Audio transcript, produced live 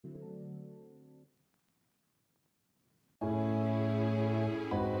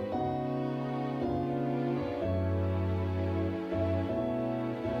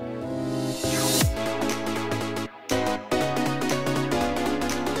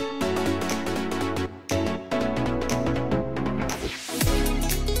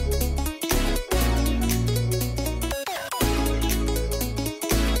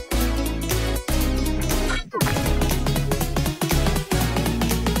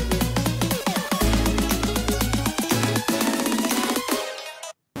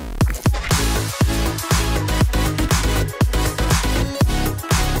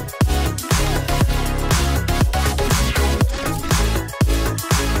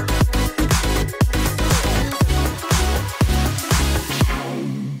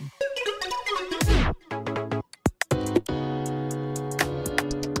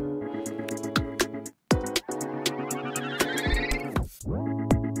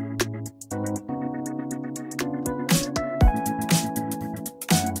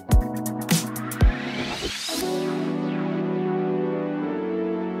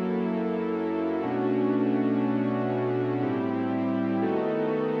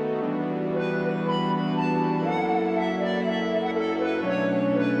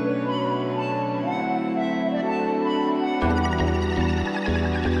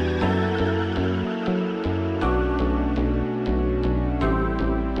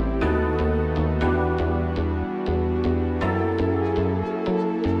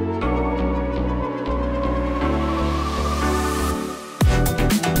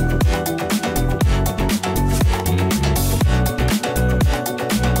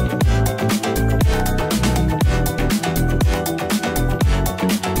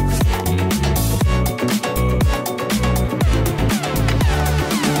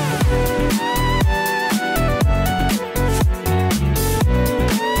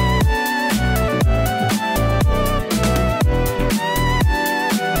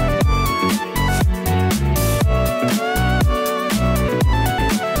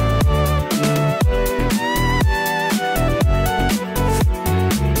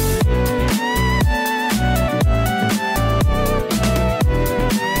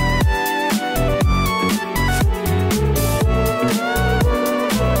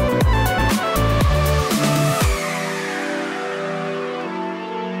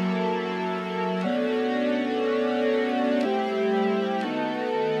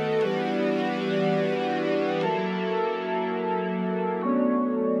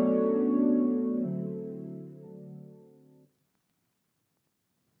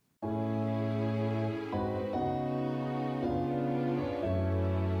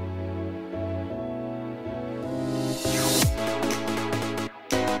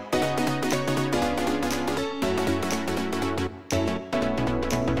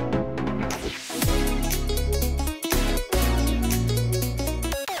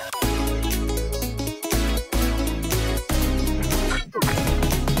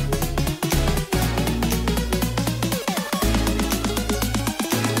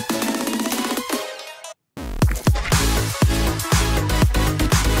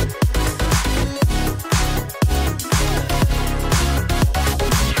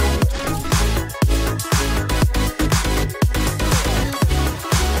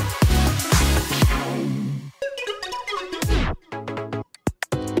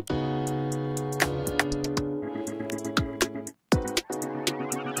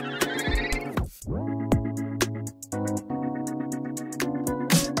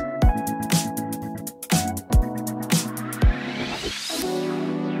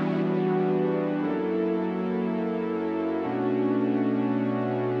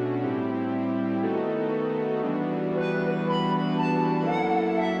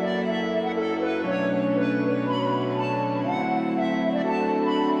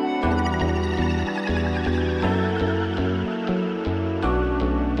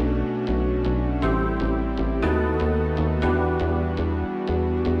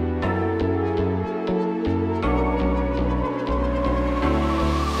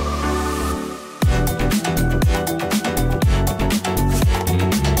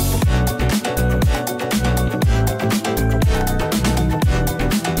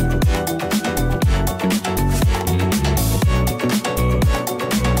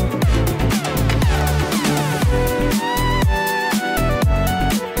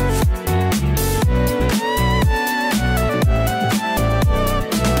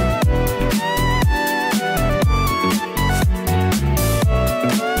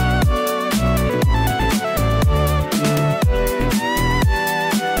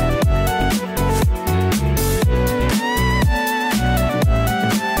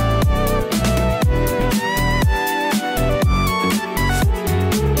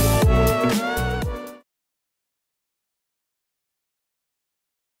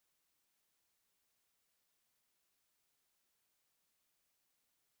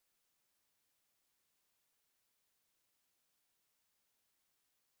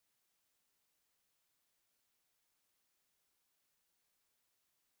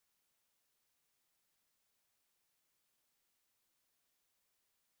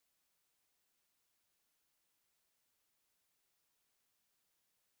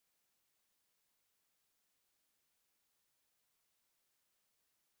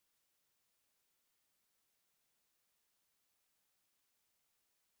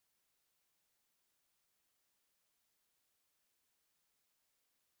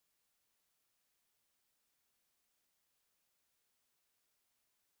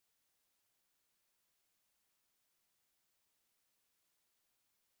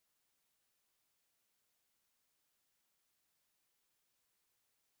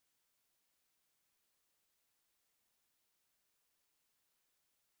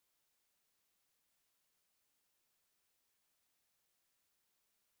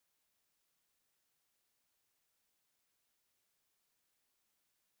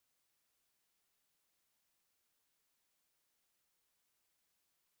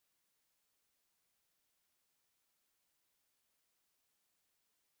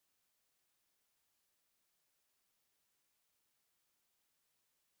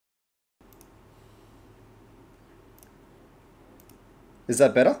Is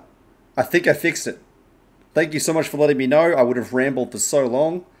that better? I think I fixed it. Thank you so much for letting me know. I would have rambled for so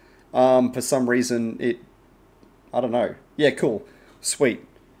long. For some reason, I don't know. Yeah, cool. Sweet.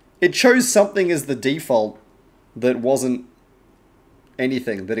 It chose something as the default that wasn't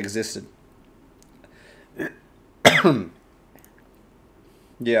anything that existed.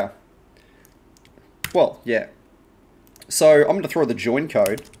 Yeah. Well, yeah. So, I'm going to throw the join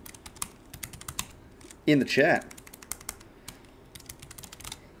code in the chat.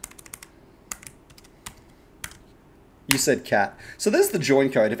 You said cat. So there's the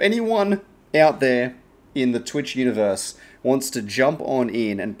join code. If anyone out there in the Twitch universe wants to jump on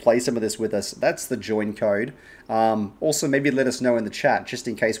in and play some of this with us, that's the join code. Also, maybe let us know in the chat, just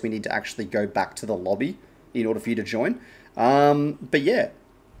in case we need to actually go back to the lobby in order for you to join. But yeah.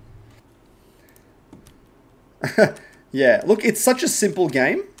 Yeah, look, it's such a simple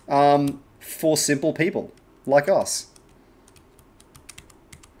game for simple people like us.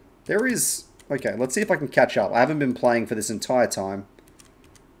 There is... Okay, let's see if I can catch up. I haven't been playing for this entire time.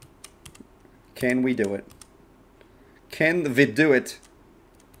 Can we do it? Can the vid do it?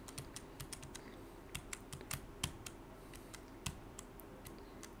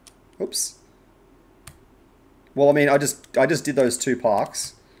 Oops. Well, I mean, I just did those 2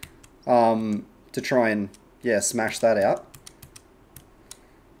 parks to try and, yeah, smash that out.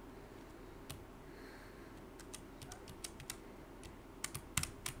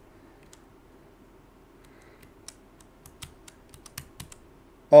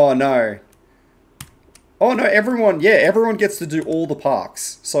 Oh, no. Oh, no, everyone gets to do all the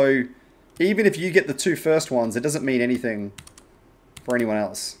parks. So, even if you get the 2 first ones, it doesn't mean anything for anyone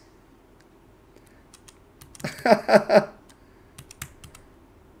else.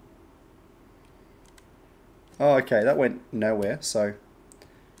 Oh, okay, that went nowhere, so...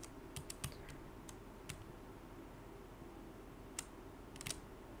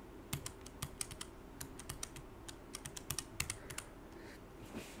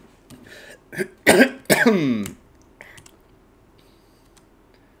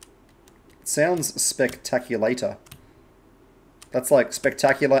 Sounds spectaculator. That's like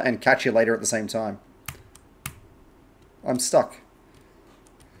spectacular and catchulator at the same time. I'm stuck.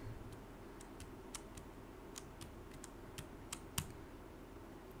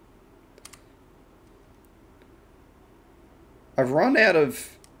 I've run out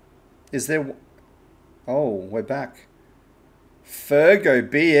of... Is there... Oh, we're back. Fergo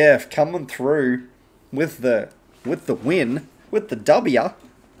BF coming through with the win, with the W.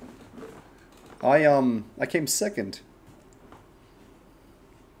 I came second.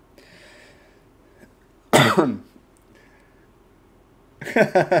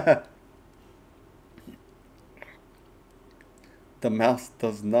 The mouse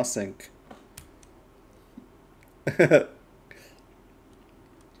does nothing. The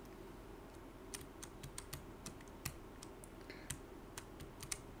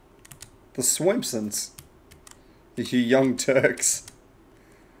Swimpsons. You young Turks.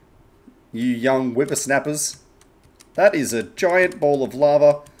 You young whippersnappers. That is a giant ball of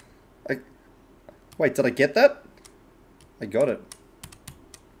lava. Wait, did I get that? I got it.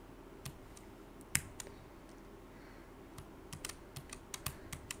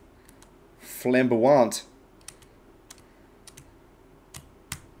 Flamboyant.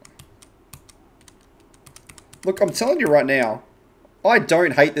 Look, I'm telling you right now, I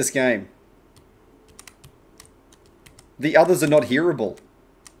don't hate this game. The others are not hearable.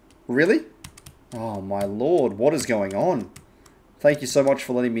 Really? Oh my lord, what is going on? Thank you so much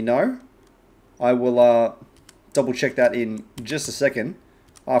for letting me know. I will double check that in just a second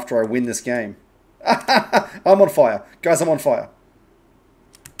after I win this game. I'm on fire. Guys, I'm on fire.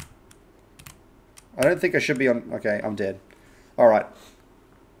 I don't think I should be on... Okay, I'm dead. Alright.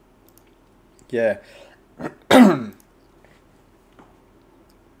 Yeah.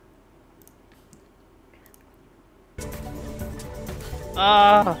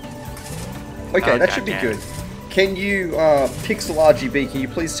 Okay, that should be good. Can you, Pixel RGB, can you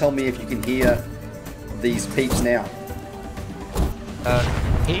please tell me if you can hear these peeps now?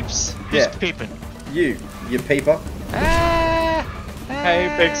 Peeps? Yeah. Who's peeping? You peeper. Hey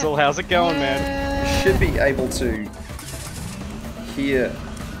Pixel, how's it going, man? You should be able to hear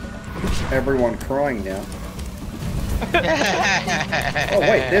everyone crying now. Oh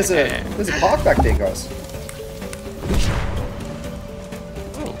wait, there's a park back there, guys.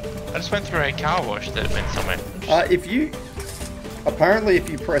 I just went through a car wash that went somewhere. Apparently if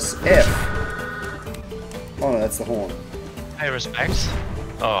you press F... Oh no, that's the horn. Hey, respects.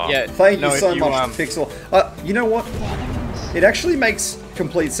 Oh. Yeah. Thank you so much, Pixel. You know what? It actually makes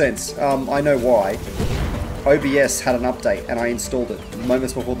complete sense. I know why. OBS had an update and I installed it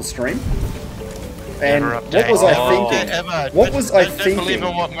moments before the stream. And Never what update. was I Never thinking? update ever. What was I Don't thinking? believe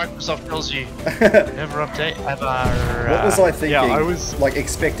in what Microsoft tells you. Never update ever. What was I thinking? Yeah, I was like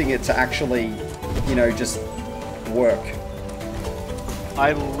expecting it to actually, you know, just work.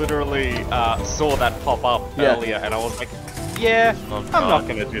 I literally saw that pop up Yeah. earlier, and I was like, "Yeah, Oh, I'm God. not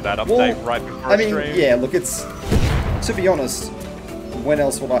gonna do that update Well, right before I mean, stream." yeah, look, it's... To be honest, when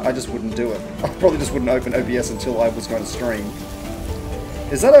else would I just wouldn't do it. I probably just wouldn't open OBS until I was going to stream.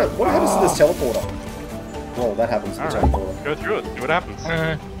 Is that a... What happens to this teleporter? Well, that happens to the Alright, teleporter. go through it, see what happens.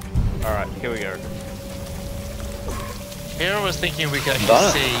 Alright, here we go. Here I was thinking we could Done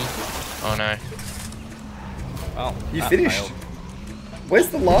actually it. see. Oh no. Oh, You that finished? failed. Where's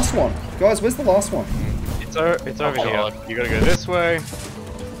the last one? Guys, where's the last one? It's over Oh, here. God. You gotta go this way.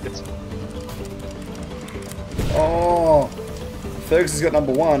 It's Oh... Fergus has got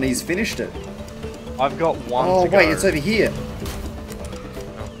number 1, he's finished it. I've got one. Oh, to wait, go. it's over here.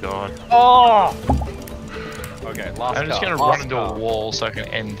 Oh god. Oh! Okay, last I'm just car, gonna last run into car. a wall so I can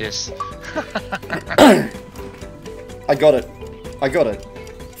end this. I got it. I got it.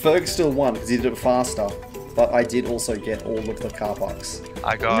 Ferg still won because he did it faster, but I did also get all of the car parks.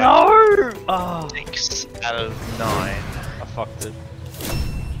 I got No! Oh, 6 out of 9. I fucked it.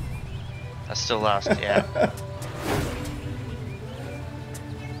 That's still last, yeah.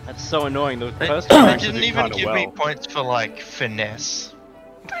 That's so annoying. The They, first they one actually didn't did even kinda give well. me points for like finesse.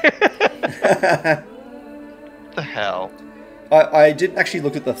 The hell? I didn't actually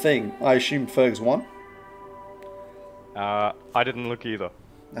look at the thing. I assumed Fergs won. I didn't look either.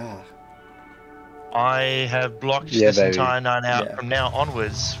 Ah, I have blocked Yeah, this baby. entire night out Yeah. from now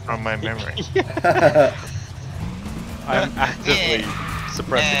onwards from my memory. I'm actively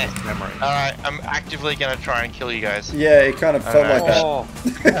suppressing his memory. Alright, I'm actively gonna try and kill you guys. yeah, it kind of felt like that. Oh,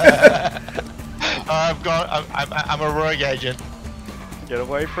 I'm a rogue agent. get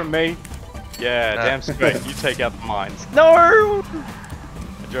away from me. Yeah, Uh. damn straight. You take out the mines. No!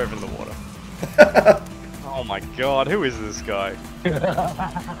 I drove in the water. Oh my god, who is this guy?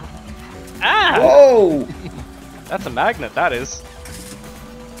 Ah! Whoa! That's a magnet, that is.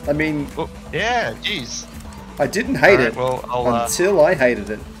 I mean, Oh, yeah, jeez. I didn't hate Alright, it well, I'll, until I hated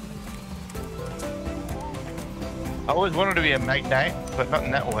it. I always wanted to be a magnate, but not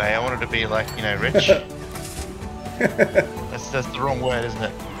in that way. I wanted to be like, you know, rich. That's the wrong word, isn't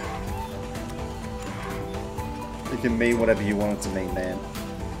it? It can mean whatever you want it to mean, man.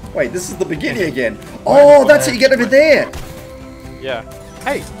 Wait, this is the beginning again. Oh, that's how you get over there. Yeah.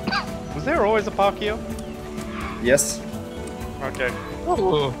 Hey, was there always a park here? Yes. Okay.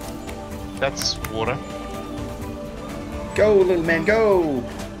 Oh, that's water. Go, little man, go.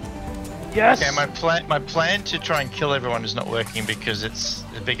 Yes! Okay, my plan to try and kill everyone is not working because it's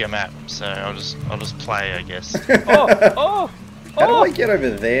a bigger map. So I'll just play, I guess. Oh! How do I get over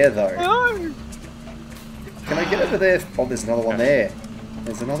there, though? No! Can I get over there? Oh, there's another one there.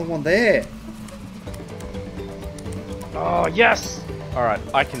 There's another one there. Oh, yes! Alright,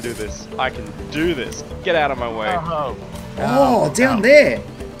 I can do this. I can do this. Get out of my way. Oh, down there.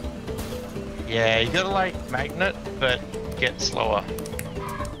 Yeah, you gotta like magnet, but get slower.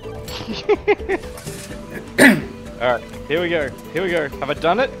 Alright, here we go. Here we go. Have I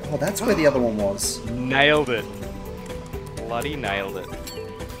done it? Oh, that's where the other one was. Nailed it. Bloody nailed it.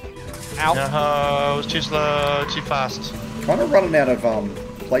 Ow. No, I was too slow, too fast. Kind of running out of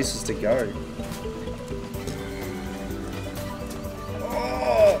places to go.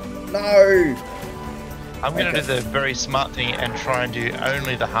 Oh no! I'm gonna Okay. do the very smart thing and try and do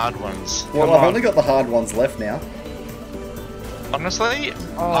only the hard ones. Well, Come I've on. only got the hard ones left now. Honestly,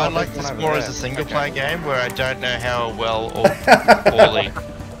 Oh, I like there's this one over more there. as a single Okay. player game where I don't know how well or poorly.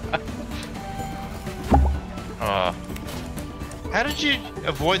 Oh. How did you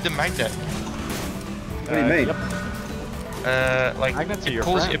avoid the magnet? What do you mean? Yep. Like Magnets are your it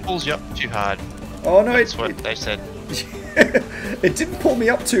friend. pulls you up too hard. Oh no, That's what they said. it didn't pull me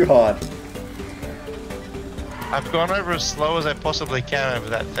up too hard. I've gone over as slow as I possibly can over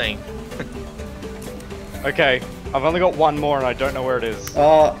that thing. Okay, I've only got one more and I don't know where it is.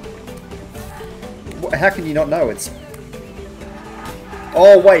 How can you not know? It's...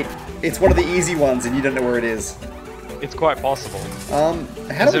 Oh wait, it's one of the easy ones and you don't know where it is. It's quite possible. How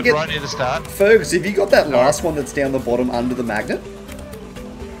Is do we it get... right near the start? Fergus, have you got that last one that's down the bottom under the magnet?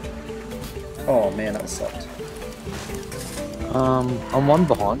 Oh man, that sucked. I'm one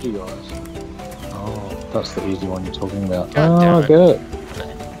behind you guys. Oh, that's the easy one you're talking about. God Oh, damn I it. get it.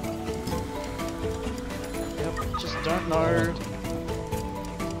 Yep, just don't know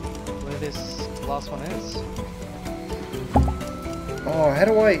where this last one is. Oh, how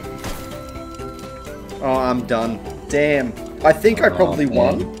do I... Oh, I'm done. Damn. I think I probably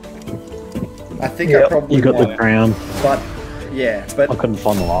won. I think I probably You got won. the crown. But, yeah, but I couldn't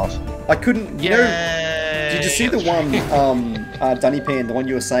find the last. I couldn't, you know, did you see the one, Dunny Pan, the one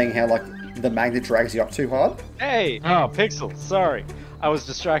you were saying how, like, the magnet drags you up too hard? Hey! Oh, Pixel, sorry. I was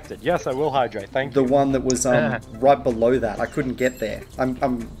distracted. Yes, I will hydrate. Thank you. The one that was right below that. I couldn't get there.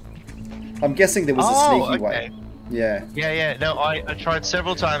 I'm guessing there was a sneaky way. Yeah. Yeah. No, I tried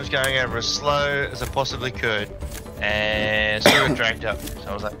several times going over as slow as I possibly could, and still got dragged up. So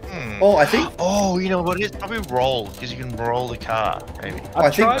I was like, Oh, I think. Oh, you know what it is? Probably roll, because you can roll the car, maybe.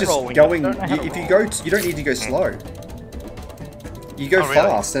 I think just going. If you go, you don't need to go slow. You go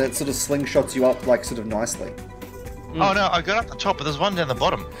fast, and it sort of slingshots you up like sort of nicely. Oh no, I got up the top, but there's one down the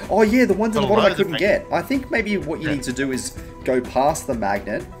bottom. Oh yeah, the ones on the bottom I couldn't get. I think maybe what you need to do is go past the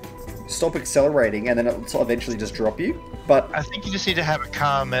magnet, stop accelerating, and then it'll eventually just drop you. But I think you just need to have a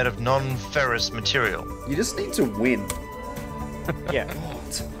car made of non-ferrous material. you just need to win. Yeah.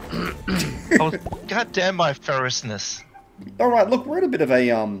 Oh, goddamn my ferrousness. All right, look, we're at a bit of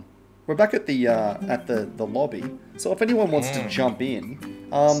a we're back at the lobby. So if anyone wants to jump in,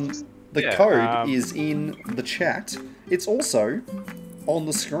 the code is in the chat. It's also on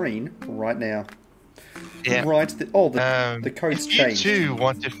the screen right now. Yeah. Right. The code's changed. You too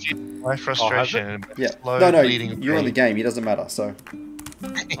want to feel my frustration. No, you're on the game. It doesn't matter. So. Oh,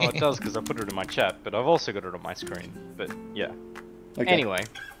 it does because I put it in my chat, but I've also got it on my screen. But yeah. Okay. Anyway,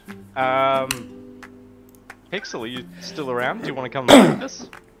 Pixel, are you still around? Do you want to come with us?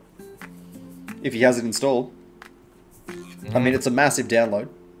 If he has it installed. I mean, it's a massive download.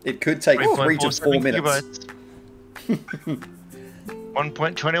 It could take 3 to 4 minutes.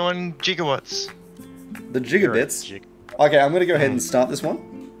 1.21 gigawatts. The gigabits. Okay, I'm going to go ahead and start this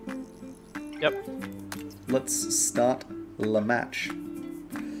one. Yep. Let's start the match.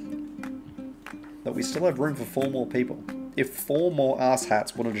 But we still have room for 4 more people. If 4 more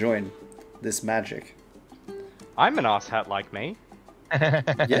asshats want to join this magic. I'm an asshat like me.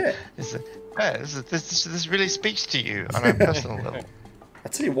 Yeah. This really speaks to you on a personal level. I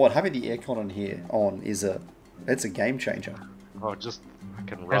tell you what, having the aircon on here is it's a game changer. Oh, just I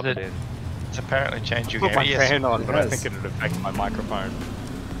can rub it in. It's apparently changed your Put game. my fan on, but I think it would affect my microphone.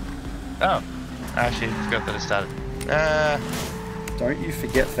 Oh, I actually forgot that it started. Don't you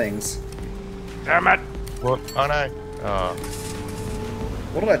forget things. Damn it! What? Oh no. Oh.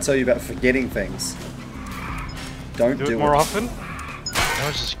 What did I tell you about forgetting things? Don't do it more often. I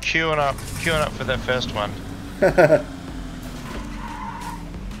was just queuing up for that first one.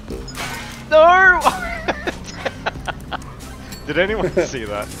 No! Did anyone see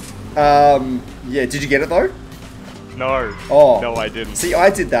that? Yeah, did you get it though? No. Oh. No, I didn't. See,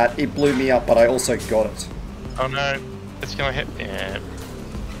 I did that. It blew me up, but I also got it. Oh no. It's gonna hit. Yeah.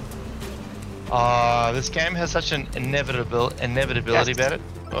 Oh, this game has such an inevitability about it.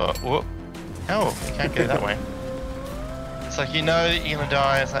 Oh, whoop. Oh, you can't go that way. It's like you know that you're gonna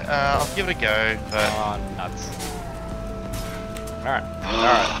die. It's like, I'll give it a go, but... Oh, nuts. Alright.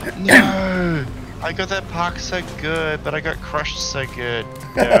 Alright. No! I got that park so good, but I got crushed so good.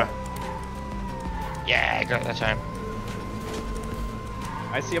 Yeah. Yeah, I got it that time.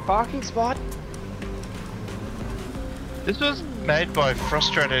 I see a parking spot. This was made by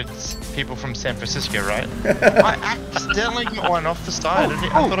frustrated people from San Francisco, right? I accidentally got one off the side.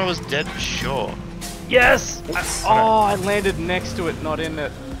 I thought I was dead for sure. Yes! I landed next to it, not in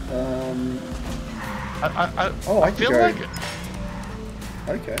it. I feel like it.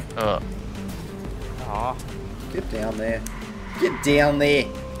 Okay. Aw. Get down there. Get down there.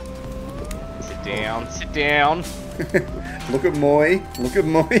 Sit down. Sit down. Look at Moy. Look at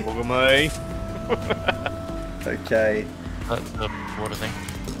Moy. Look at me. Okay. That's the water thing.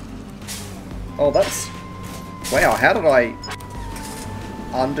 Oh, that's... Wow, how did I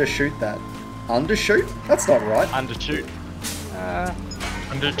undershoot that? Undershoot? That's not right. Undershoot.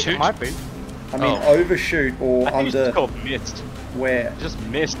 Undershoot? It might be. I mean, overshoot or I think under... it's called missed. Where? Just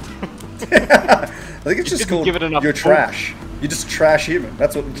missed. I think it's just called give it enough you're trash. You're just trash human.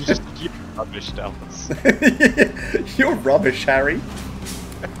 That's what... Just you're rubbish, Dallas. You're rubbish, Harry.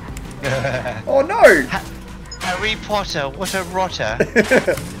 Oh no! Harry Potter, what a rotter.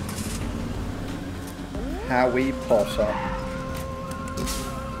 Harry Potter.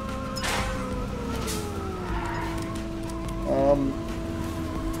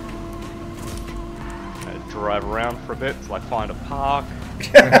 Drive around for a bit, it's like find a park.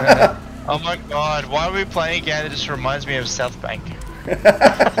 Oh my god, why are we playing a game that just reminds me of South Bank?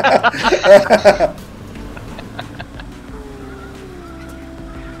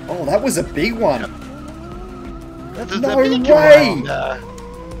 Oh, that was a big one. That's No a big way! one.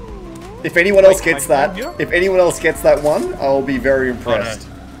 If anyone else Wait, gets can I that, come if anyone else gets that one, I'll be very impressed.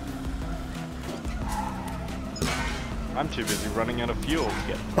 I'm too busy running out of fuel to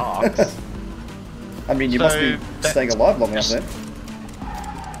get parks. I mean, you must be staying alive long enough then.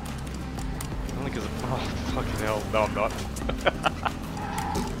 Only because oh, fucking hell. No, I'm not.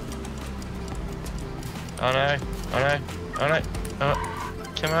 Oh no, oh no, oh no. Oh,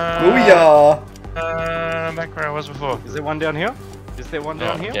 come on. Booyah! I'm back where I was before. Is there one down here? Is there one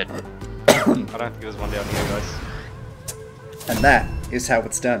down here? Dead. I don't think there's one down here, guys. And that is how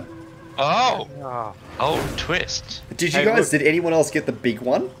it's done. Oh! Ah. Oh, twist. Did you Hey, guys, look. did anyone else get the big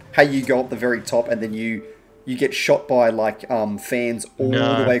one? How you go up the very top and then you get shot by like fans all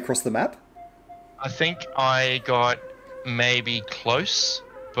No. the way across the map? I think I got maybe close,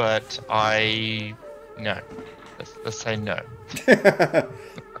 but no. Let's say no.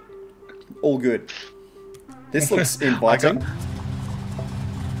 All good. This looks inviting.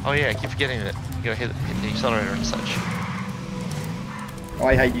 Oh yeah, I keep forgetting that you gotta hit the accelerator and such.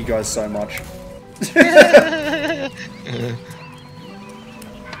 I hate you guys so much.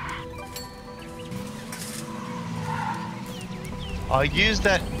 I used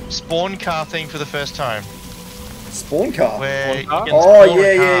that spawn car thing for the first time. Spawn car? Where you can Oh, spawn a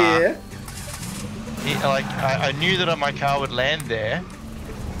yeah, car. yeah. Like I knew that my car would land there,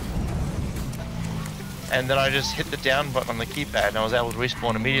 and then I just hit the down button on the keypad, and I was able to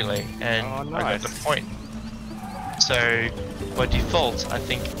respawn immediately, and Oh, I got nice. the point. So by default, I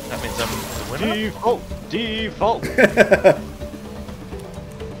think that means I'm the winner. Default!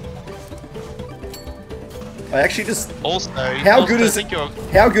 I actually just... Also, How good is I think you're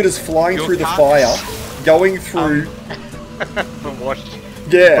How good is flying your through the carcass- fire, going through... I'm washed.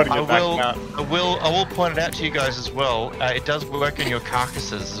 yeah. Putting I it back will, out. I will point it out to you guys as well. It does work on your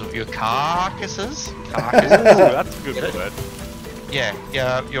carcasses. Your carcasses? Ooh, Carcasses? that's a good word. yeah,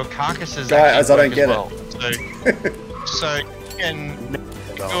 your carcasses Guys, actually I don't work get as well. So you can,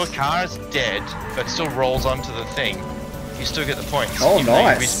 if your car is dead, but still rolls onto the thing, you still get the points. Oh, even though you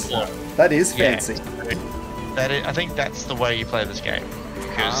nice. respawn. That is Yeah. fancy. I think that's the way you play this game.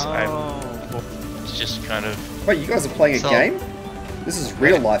 Because it's just kind of Wait, you guys are playing a So- game? This is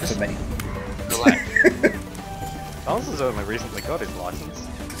real life for me. relaxed. Charles has only recently got his license.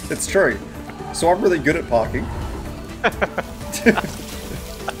 It's true. So I'm really good at parking.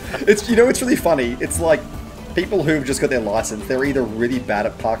 It's it's really funny. It's like people who've just got their license, they're either really bad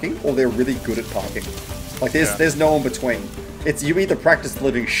at parking or they're really good at parking. Like there's no in between. It's you either practice the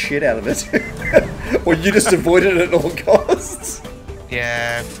living shit out of it or you just avoid it at all costs.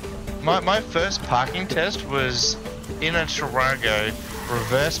 Yeah, my first parking test was in a Tarago,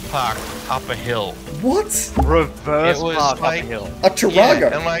 reverse park up a hill. What? Reverse It was park like- up a hill. A Tarago?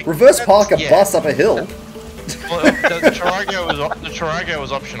 Yeah, and like, Reverse park a yeah. bus up a hill? Well, the Tarago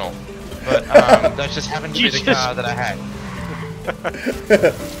was optional, but that just happened to be the car that I had.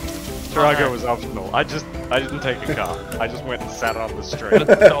 Tarago was optional. I didn't take a car. I just went and sat on the street.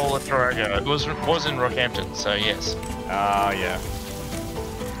 But stole a Tarago. It was in Rockhampton, so yes. Ah, yeah.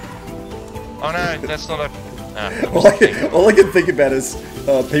 Oh no, that's not a. All I can think about is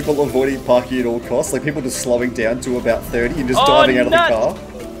people avoiding parking at all costs, like people just slowing down to about 30 and just diving out of the car.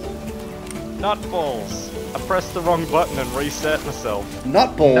 Nutballs. I pressed the wrong button and reset myself.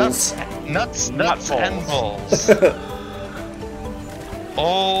 Nutballs. Nuts and balls.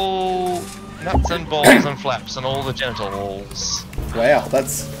 All nuts and balls and flaps and all the genitals. Wow,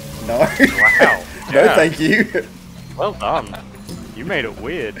 that's... No. Wow. No, Yeah. thank you. Well done. You made it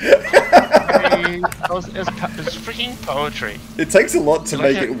weird. It was freaking poetry. It takes a lot to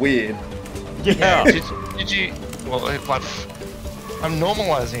Like make a- it weird. Yeah. Did you? Well, like, I'm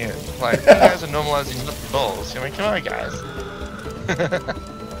normalizing it. Like, you guys are normalizing nuts and balls. I mean, come on, guys.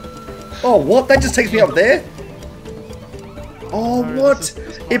 Oh, what? That just takes me up there? Oh, No, what? this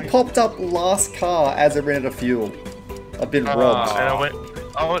is It fine. popped up last car as it ran out of fuel. I've been robbed. And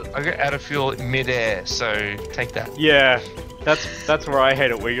I got out of fuel mid-air, so take that. Yeah. That's where I hate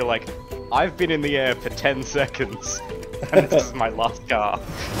it, where you're like, I've been in the air for 10 seconds, and this is my last car.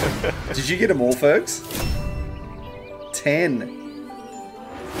 Did you get them all, Fergs? 10.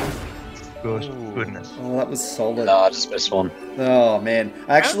 Goodness. Oh, that was solid. No, I just missed one. Oh, man.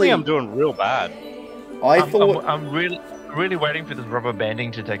 Actually, Actually, I'm doing real bad. I thought... I'm really waiting for this rubber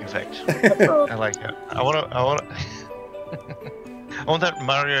banding to take effect. I like it. I want that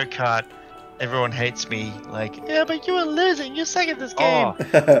Mario Kart. Everyone hates me. Like, yeah, but you were losing. You suck at this game.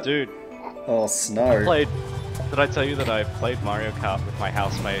 Oh, dude. Oh, snow. Did I tell you that I played Mario Kart with my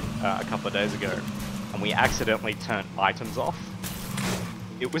housemate a couple of days ago, and we accidentally turned items off?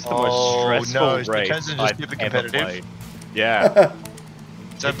 It was the most stressful no, race it turns into I'd super ever competitive. played. Yeah.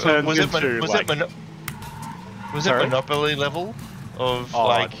 So It turns was it into, like- was it Sorry? Monopoly level of Oh,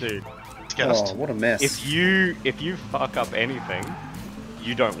 like dude. disgust? Oh, what a mess. If you fuck up anything,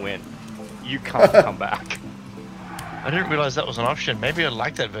 you don't win. You can't come back. I didn't realize that was an option. Maybe I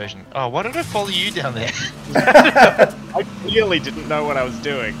like that version. Oh, why did I follow you down there? I clearly didn't know what I was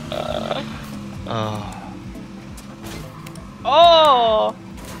doing. Oh. Oh!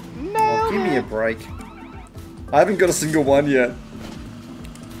 No! Oh, give me a break. I haven't got a single one yet.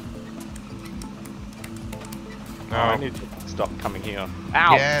 No, I need to stop coming here.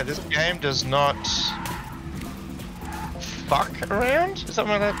 Ow! Yeah, this game does not fuck around? Is that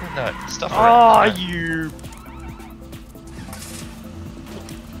what that? No, stuff Oh, around. you!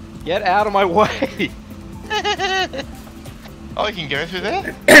 Get out of my way! Oh, you can go through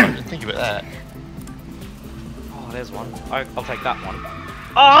there? I didn't think about that. Oh, there's one. I'll take that one.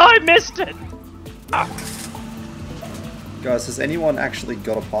 Oh, I missed it! Guys, has anyone actually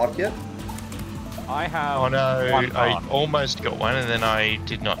got a park yet? I have. Oh no, one I part. almost got one and then I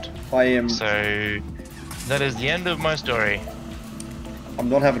did not. I am. So, that is the end of my story. I'm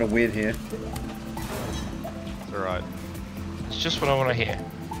not having a win here. It's alright. It's just what I want to hear.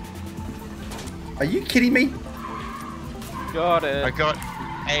 Are you kidding me? Got it. I got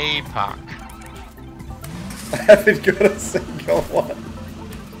a park. I haven't got a single one.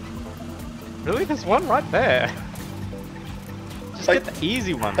 Really? There's one right there. Just I- get the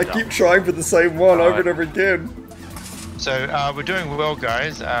easy one. I done. keep trying for the same one over and Alright. over again. So we're doing well,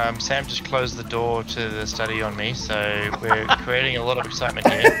 guys. Sam just closed the door to the study on me, so we're creating a lot of excitement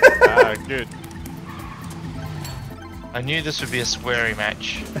here. Good. I knew this would be a sweary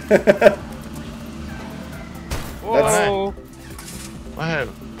match. Whoa! Whoa!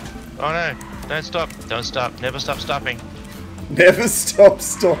 Oh no! Don't stop! Don't stop! Never stop stopping! Never stop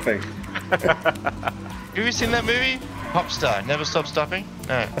stopping. Have you seen that movie? Popstar, Never Stop Stopping?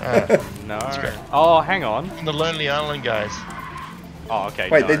 No. No. great. Oh, hang on. And the Lonely Island guys. Oh, okay.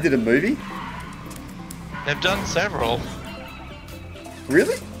 Wait, no. they did a movie? They've done several.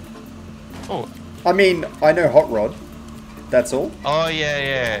 Really? Oh. I mean, I know Hot Rod. That's all. Oh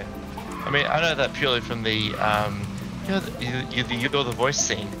yeah. I mean, I know that purely from the you're the voice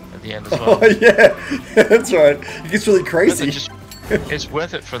scene at the end as well. Oh yeah, that's right. It gets really crazy. It's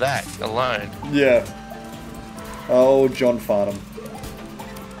worth it for that alone. Yeah. Oh, John Farnham.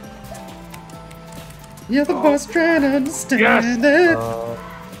 You're the boss trying to understand it.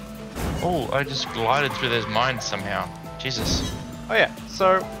 Oh, I just glided through those mines somehow. Jesus. Oh yeah.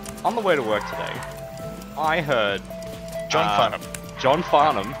 So, on the way to work today, I heard John Farnham. John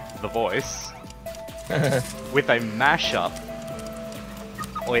Farnham, the voice, with a mashup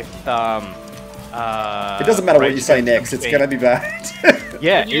with It doesn't matter what Rage you say Against next, the it's Machine. gonna be bad.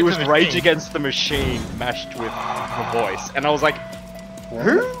 Yeah, Rage it was Against the Rage Machine. Against the Machine mashed with the voice, and I was like,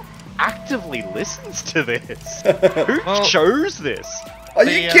 who actively listens to this? Who Well- chose this? Are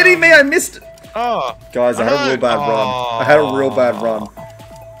you The, kidding me? I missed it. Oh. Guys, I had a real bad run. I had a real bad run.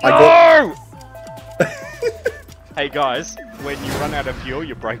 I got... No! Hey guys, when you run out of fuel,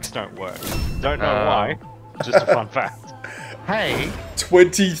 your brakes don't work. Don't know Oh. why. Just a fun fact. Hey.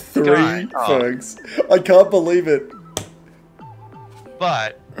 23, God. Oh. folks. I can't believe it.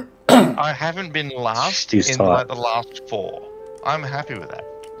 But I haven't been last He's in tight. like the last 4. I'm happy with that.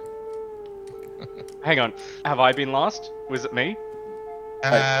 Hang on, have I been last? Was it me?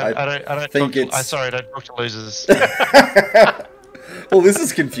 I I don't think talk to, it's- sorry, I don't talk to losers. Well, this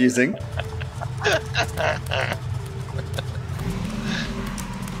is confusing.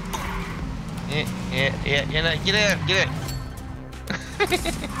 yeah, you know, get out.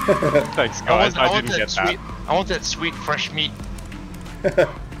 Thanks guys, I didn't get sweet, I want that sweet fresh meat.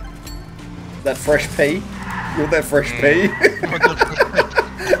 That fresh pea. You want that fresh pea?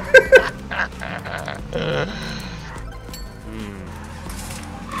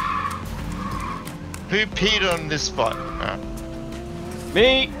 Who peed on this spot? that.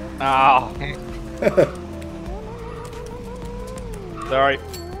 Me! Ah. Sorry.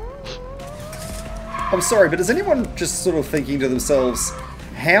 I'm sorry, but is anyone just sort of thinking to themselves,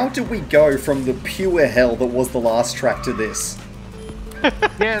 how do we go from the pure hell that was the last track to this?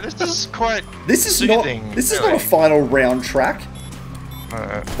 Yeah, this is quite This is soothing. not. This is really. not a final round track.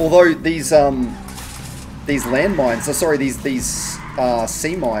 Although these landmines, these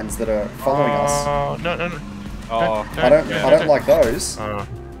sea mines that are following us. Oh, no. Oh, I don't like those.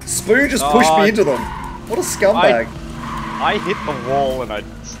 Spoon just pushed Oh, me into them. What a scumbag! I hit the wall and I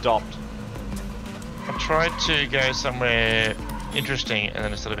stopped. I tried to go somewhere interesting and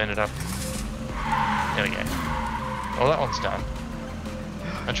then it sort of ended up. There we go. Well, that one's done.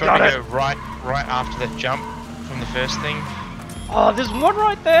 I tried Got to go right after that jump from the first thing. Oh, there's one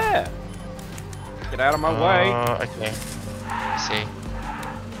right there. Get out of my way. Okay. Let's see.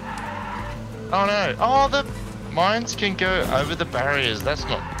 Oh no! Oh, the mines can go over the barriers. That's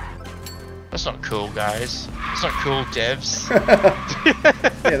not cool, guys. That's not cool, devs.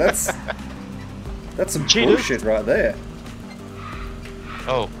 Yeah, that's some Cheaters. bullshit right there.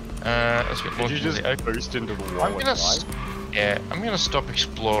 Oh, let's get more Did you into just the boost into the wall? I'm and gonna, die? yeah, I'm gonna stop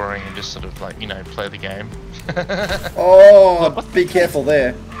exploring and just sort of like, you know, play the game. Oh, be careful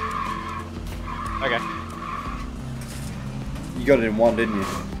there. Okay. You got it in one, didn't you?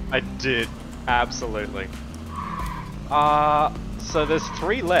 I did. Absolutely. So there's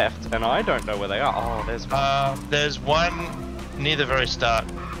 3 left, and I don't know where they are. Oh, there's one. There's one near the very start,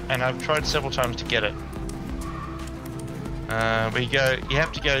 and I've tried several times to get it. Where you go, you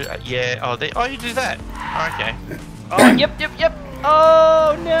have to go, yeah, oh, you do that. Okay. Oh, yep.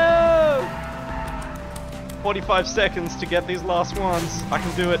 Oh, no! 45 seconds to get these last ones. I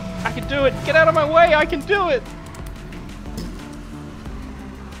can do it. I can do it. Get out of my way. I can do it.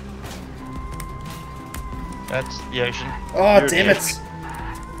 That's the ocean. Oh, You're damn an it.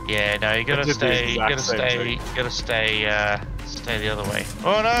 Yeah, no, you gotta did the stay, exact same thing. stay the other way.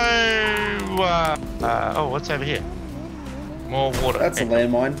 Oh no! Oh, what's over here? More water. That's a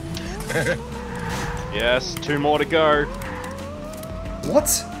landmine. Yes, 2 more to go.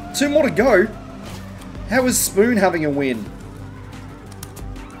 What? 2 more to go? How is Spoon having a win?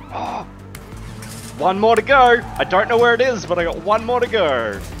 1 more to go. I don't know where it is, but I got 1 more to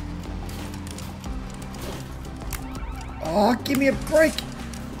go. Oh, give me a break.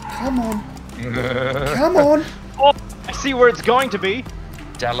 Come on. Come on. Oh, I see where it's going to be.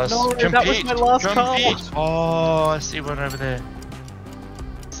 Dallas, No, compete, that was my last compete. Oh, I see one over there.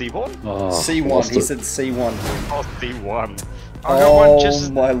 C1? Oh, C1. lost He it. said C1. Oh, C1. I got one just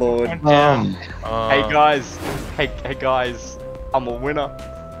Oh, my lord. one down. Hey guys. Hey guys. I'm a winner.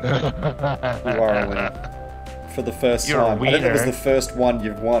 You are a winner. For the first You're a time. I think that was wiener. the first one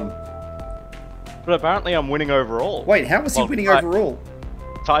you've won. But apparently I'm winning overall. Wait, how was he Well, winning I- overall?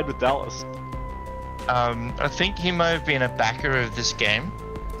 Tied with Dallas. I think he may have been a backer of this game.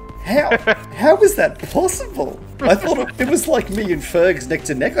 How? How was that possible? I thought it was like me and Fergs neck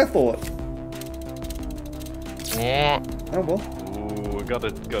to neck, I thought. Yeah. Oh well. Ooh, we got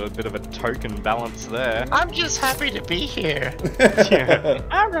a bit of a token balance there. I'm just happy to be here. Yeah.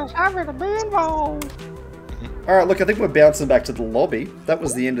 I'm just happy to be involved. Alright, look, I think we're bouncing back to the lobby. That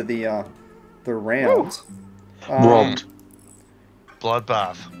was the end of the round. Robbed.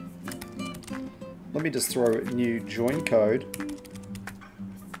 Bloodbath. Let me just throw a new join code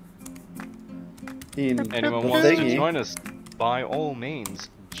in Anyone the wants to thingy. join us, by all means,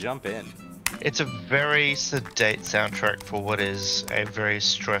 jump in. It's a very sedate soundtrack for what is a very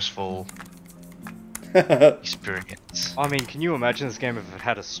stressful experience. I mean, can you imagine this game if it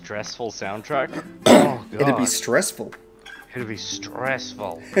had a stressful soundtrack? Oh god. It'd be stressful. It'd be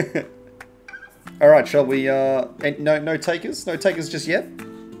stressful. Alright, shall we, and no takers? No takers just yet?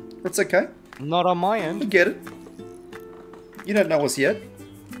 That's okay. Not on my We end. get it. You don't know us yet.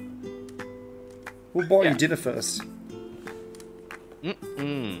 We'll buy Yeah. you dinner first.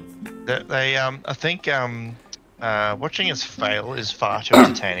 They I think, watching us fail is far too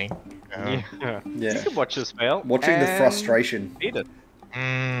entertaining. Yeah. Yeah. You can watch this fail. Watching the and frustration. beat it.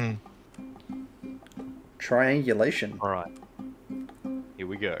 Triangulation. Alright. Here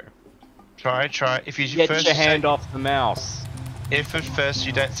we go. Try. If you Get first your hand off the mouse. If at first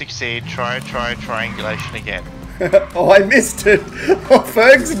you don't succeed, try triangulation again. Oh, I missed it! Oh,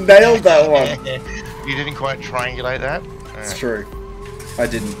 Fergs nailed that one. You didn't quite triangulate that? It's true. I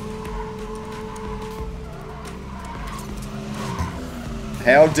didn't.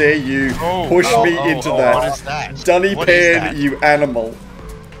 How dare you push me into that? What is that? Dunny What is pan, that? you animal.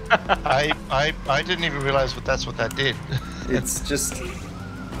 I didn't even realize that's what that did. It's just...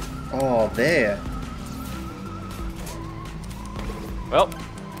 Oh, there. Well,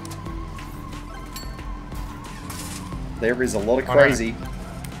 There is a lot of Oh, no. crazy.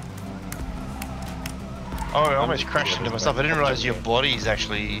 Oh, I almost crashed into myself. I didn't realize your body's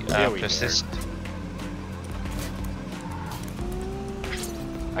actually There we go. persist.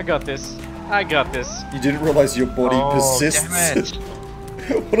 I got this. I got this. You didn't realize your body Oh, persists. damn it.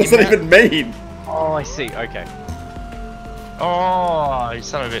 What does that even mean? Oh, I see. Okay. Oh, you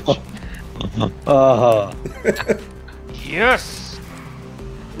son of a bitch. Yes.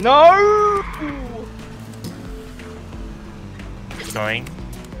 No. Going.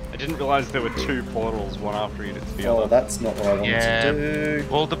 I didn't realize there were 2 portals, one after each of the Oh, other. that's not what I wanted Yeah. to do.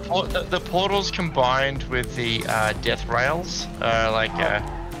 Well, the portals combined with the death rails,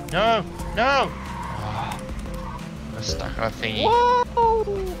 no. I'm stuck on a thingy.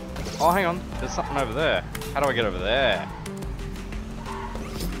 Whoa! Oh, hang on. There's something over there. How do I get over there?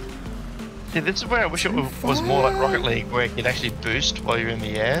 See, this is where I wish it was more like Rocket League, where you could actually boost while you're in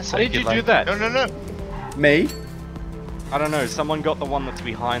the air. So How did could, you like, do that? No. Me? I don't know. Someone got the one that's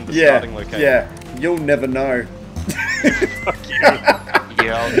behind the Yeah, starting location. yeah. You'll never know. Fuck you.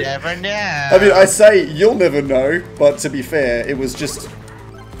 You'll never know. I mean, I say you'll never know, but to be fair, it was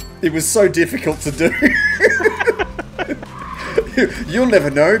so difficult to do. You'll never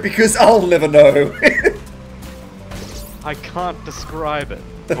know because I'll never know. I can't describe it.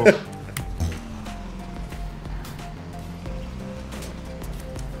 Oof.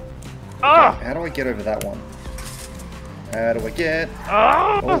 Ah! How do I get over that one? How do I get...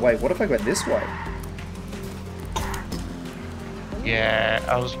 Ah! Oh wait, what if I went this way? Yeah,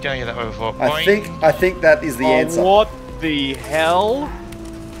 I was going that way before. I think that is the answer. What the hell?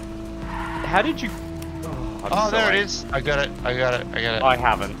 How did you... Oh, there it is. I got it. I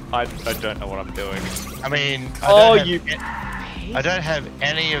haven't. I don't know what I'm doing. I mean, Oh, I don't have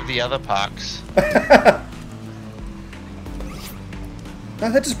any of the other parks. No,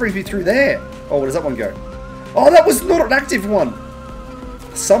 that just brings me through there. Oh, where does that one go? Oh, that was not an active one.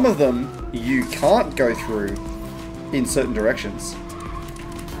 Some of them you can't go through in certain directions.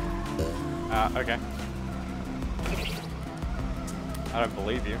 Okay. I don't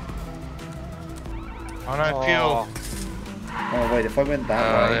believe you. Oh no, fuel. Oh wait, if I went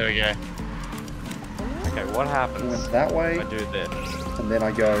that way, There we go. Okay, what I happens went that way, if I do this? and then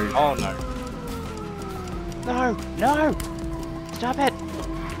I go. Oh no. No! No! Stop it!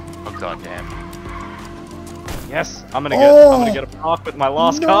 Oh goddamn. Yes! I'm gonna get a park with my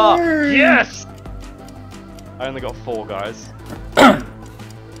last No! car! Yes! I only got 4 guys.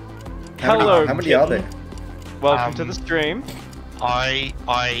 Hello, How many are there? Welcome to the stream. I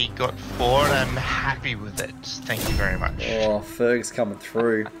got 4 and I'm happy with it. Thank you very much. Oh, Ferg's coming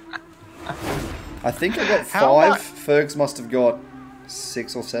through. I think I got How 5. mu- Ferg's must have got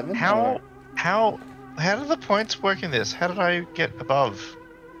 6 or 7. I don't know. How do the points work in this? How did I get above?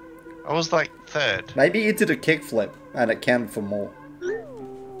 I was like 3rd. Maybe it did a kickflip and it counted for more.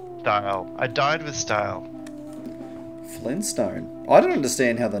 Style. I died with style. Flintstone. I don't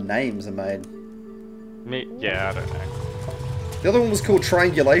understand how the names are made. Yeah, I don't know. The other one was called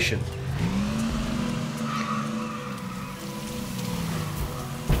Triangulation.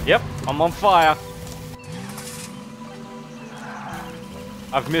 Yep, I'm on fire.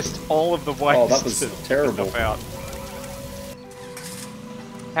 I've missed all of the ways Oh, that was to terrible. stuff out.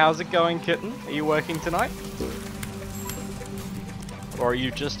 How's it going, Kitten? Are you working tonight? Or are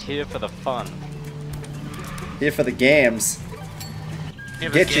you just here for the fun? Here for the gams.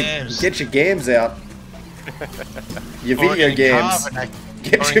 Get your gams out. Your Or video in games. carbon-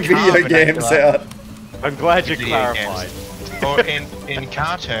 Get or your in video carbon games actor. out. I'm glad you Video clarified. games. Or in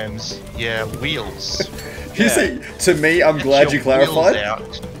car terms, yeah, wheels. You see, to me, I'm glad Get you your wheels clarified.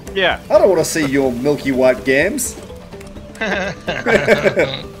 out. Yeah. I don't want to see your milky white gams. How do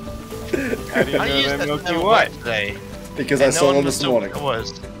you I know used they're that milky term white? today. Because I and no saw one them this understood morning. what it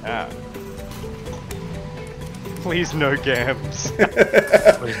was. Ah. Please no gams.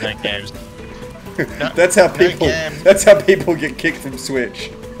 Please no games. No, That's how no people. gams. That's how people get kicked from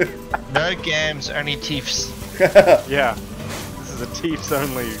Switch. No games, only teefs. Yeah. This is a Teefs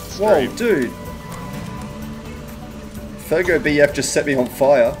only Whoa, stream. dude. Fergo BF just set me on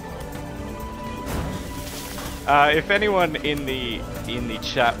fire. If anyone in the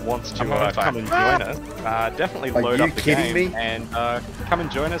chat wants to I'm on fire. come and join us, definitely Are load you up the kidding game me? and come and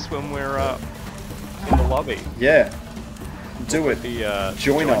join us when we're in the lobby. Yeah. Do it. The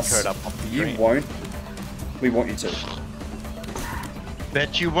Join us. code up on the You screen. won't. We want you to.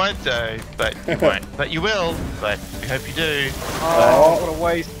 Bet you won't though, but you won't. But you will, but we hope you do. Oh, what a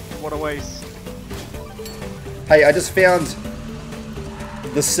waste! What a waste! Hey, I just found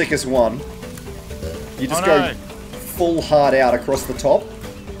the sickest one. You just Oh, go no. full hard out across the top.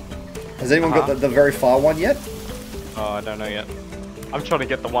 Has anyone got the very far one yet? Oh, I don't know yet. I'm trying to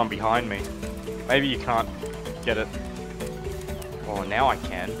get the one behind me. Maybe you can't get it. Oh, now I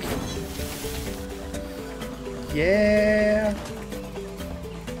can. Yeah.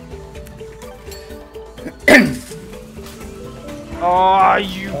 Oh,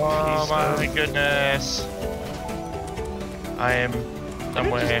 you! Oh my goodness. I am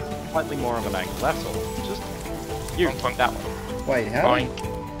somewhere. Slightly more of an angle. That's all. Just you. Bonk, bonk. That one. Wait, how? Boink.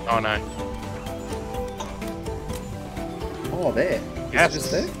 Oh no. Oh, there. Is Yes. it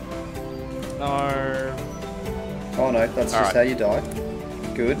just there? No. Oh no, that's just Alright. how you die.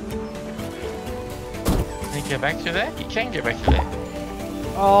 Good. Can you go back through there? You can go back through there.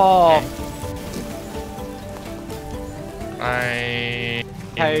 Oh. I.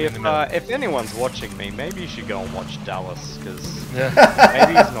 Hey, in the middle. if anyone's watching me, maybe you should go and watch Dallas, because Yeah.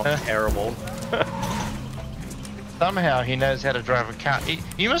 maybe he's not terrible. Somehow he knows how to drive a car.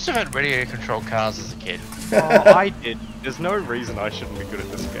 You must have had radio controlled cars as a kid. Oh, I did. There's no reason I shouldn't be good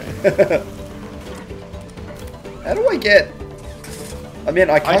at this game. How do I get... I mean,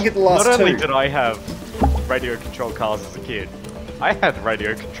 I can't get the last Not only two. did I have radio controlled cars as a kid, I had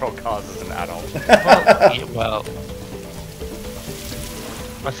radio controlled cars as an adult. Well,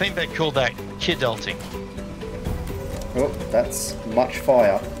 I think they call that kidulting. Oh, that's much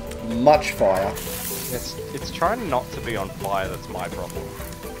fire. Much fire. It's trying not to be on fire that's my problem.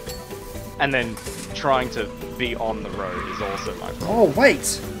 And then trying to be on the road is also my problem. Oh,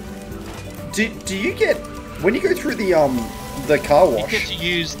 wait. Do you get... When you go through the car You wash, get to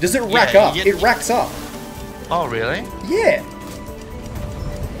use. does it yeah, rack up? you It get- racks up. Oh, really? Yeah.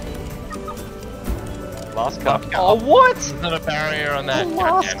 Last car. Fuck Oh, what? There's not a barrier on that.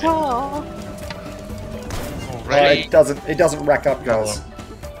 Last goddammit. car. Already. It doesn't rack up, guys.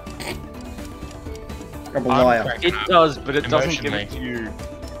 I'm a I'm liar. cracked It up. does, but it doesn't give Emotionally. it to you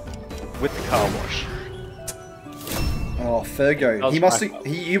with the car wash. Oh, Fergo. Does He must rack have. up.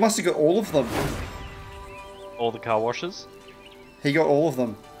 You must have got all of them. All the car washes? He got all of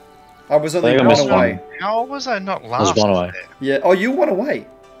them. I was only I think I one missed away. one. How was I not was last? one away. there? Yeah. Oh, you one away.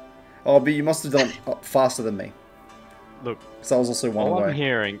 Oh, but you must have done it faster than me. Look, Because I was also one all I'm away.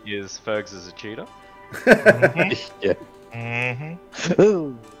 hearing is Fergs is a cheater. Yeah.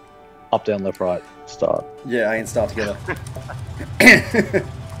 Mm-hmm. Up, down, left, right. Start. Yeah, A and start together.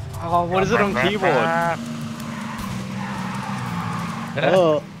 Oh, what is it on keyboard?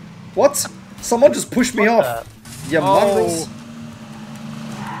 Oh. What? Someone just pushed me What off. You Oh. mongrels.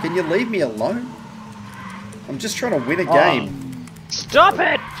 Can you leave me alone? I'm just trying to win a Oh. game. Stop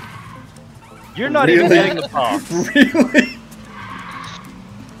it! You're not even Really? getting the pass. Really?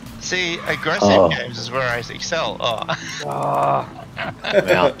 See, aggressive Oh. games is where I excel. Oh. Ah.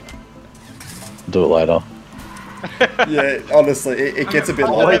 Out. Do it later. Yeah, honestly, it gets a bit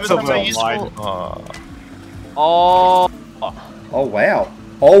Oh, late. it's a Something well useful. line. Oh. Oh. Oh, wow.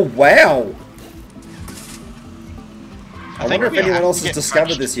 Oh, wow. I think wonder if we anyone have else to has get discovered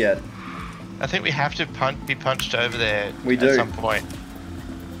punched. this yet. I think we have to be punched over there We at do. some point.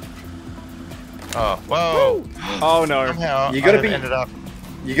 Oh, whoa! Oh no. Somehow You gotta I have be- ended up.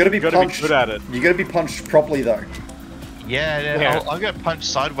 You gotta be You gotta punched. be good at it. You gotta be punched properly, though. Yeah. I got punched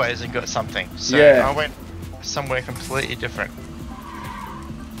sideways and got something. So Yeah. I went somewhere completely different.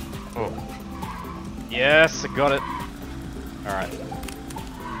 Oh, Yes, I got it. Alright.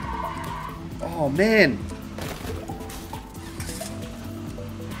 Oh man.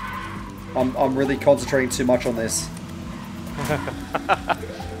 I'm really concentrating too much on this.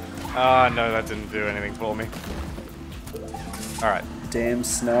 Ah, no, that didn't do anything for me. Alright. Damn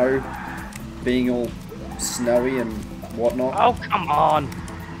snow, being all snowy and whatnot. Oh, come on!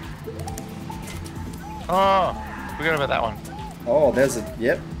 oh, forgot about that one. Oh, there's a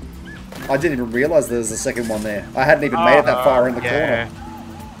yep. I didn't even realize there was a second one there. I hadn't even made it that far in the Yeah. corner.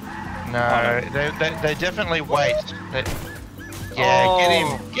 No, they definitely wait. Yeah,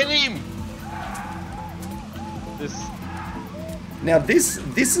 Oh. get him! This... Now this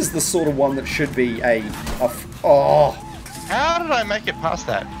is the sort of one that should be oh, How did I make it past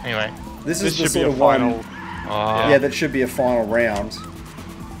that? Anyway. this This is the should be sort a of final... one. Oh, Yeah, that should be a final round.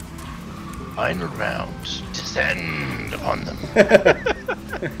 final round. Descend upon them.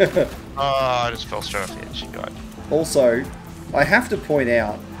 Oh, I just fell straight off the edge. God. Also, I have to point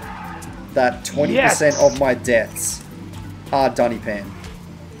out that 20% Yes! of my deaths are Dunny Pan.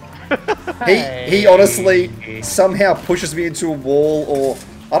 He honestly somehow pushes me into a wall, or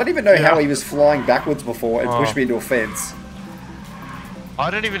I don't even know how he was flying backwards before and pushed me into a fence. I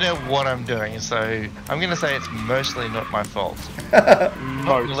don't even know what I'm doing, so I'm going to say it's mostly not my fault.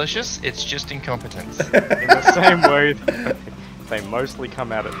 Not malicious, it's just incompetence. In the same way, they mostly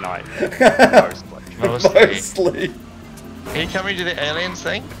come out at night. Mostly. Mostly. Are you coming to the aliens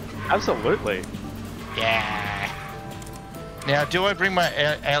thing? Absolutely. Yeah. Now, do I bring my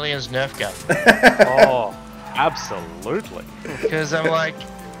aliens Nerf gun? Oh, absolutely. Because I'm like,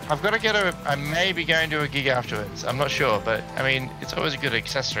 I've got to get I may be going to a gig afterwards. I'm not sure, but I mean, it's always a good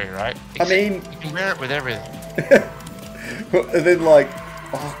accessory, right? I mean- you can wear it with everything. And then like,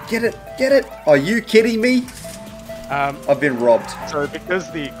 oh, get it. Are you kidding me? I've been robbed. So because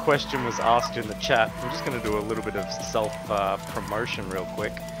the question was asked in the chat, I'm just going to do a little bit of self-promotion real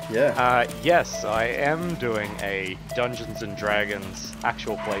quick. Yeah. Yes, I am doing a Dungeons & Dragons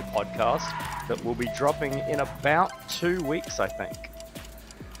actual play podcast that will be dropping in about 2 weeks, I think.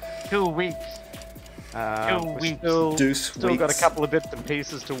 2 weeks. We still Deuce got a weeks. couple of bits and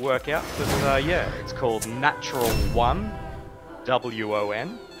pieces to work out, but yeah, it's called Natural One,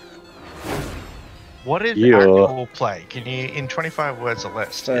 WON. What is Yeah. actual play? Can you, in 25 words or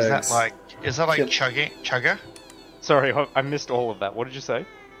less, is that Thanks. like Kill- chugger? Sorry, I missed all of that. What did you say?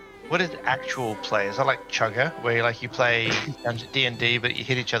 What is actual play? Is that like chugger, where you play D&D but you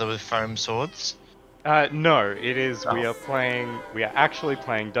hit each other with foam swords? No, it is. Oh. We are actually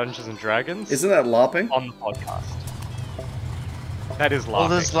playing Dungeons and Dragons Isn't that LARPing? on the podcast. That is Well,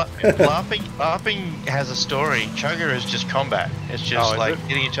 laughing. there's LARPing has a story. Chugger is just combat. It's just is like it?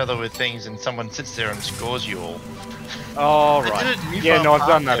 hitting each other with things, and someone sits there and scores you all. Oh, They did right. it in New Yeah, Farm no, I've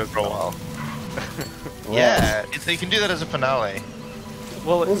Park done that there as for a well. while. Yeah, they can do that as a finale.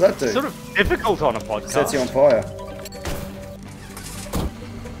 Well, What does that do? it's sort of difficult on a podcast. Sets you on fire.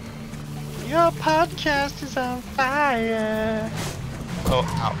 Your podcast is on fire. Oh,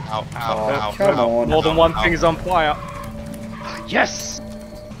 ow, ow, ow, Oh, ow. come ow, on. More than ow, one ow. thing is on fire. Yes!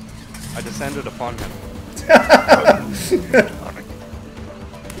 I descended upon him. Does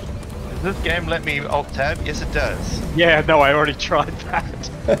this game let me alt tab? Yes, it does. Yeah, no, I already tried that.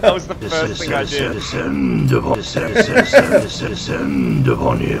 That was the first thing I did. Descend upon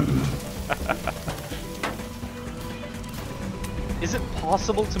him. Is it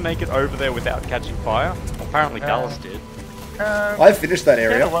possible to make it over there without catching fire? Apparently Dallas did. I finished that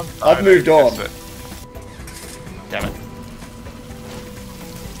area. Yeah, I've moved on. that's it. Damn it.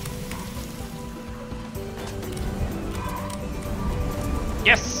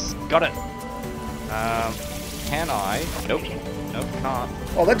 Yes! Got it! Can I? Nope. Nope, can't.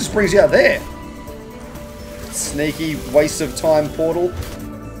 Oh, that just brings you out there. Sneaky waste of time portal.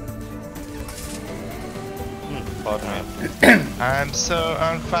 Pardon me. I'm so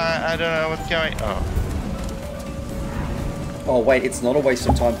on fire, I don't know what's going on. Oh wait, it's not a waste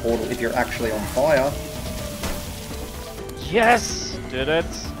of time portal if you're actually on fire. Yes! Did it.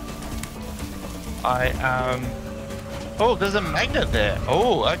 Oh, there's a magnet there.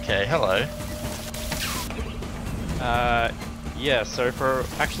 Oh, okay, hello. Yeah, so for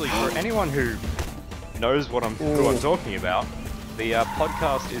anyone who knows who I'm Ooh. talking about, the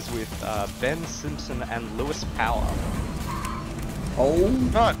podcast is with Ben Simpson and Lewis Power. Oh,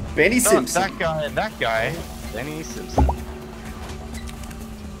 Not Benny not Simpson. that guy and that guy. Benny Simpson.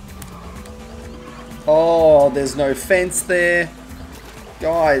 Oh, there's no fence there.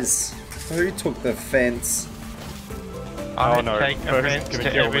 Guys, who took the fence? I no, take Ferguson's offense gonna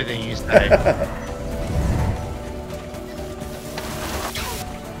to kill me. everything you say.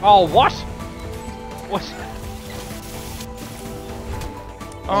 Oh, what? What?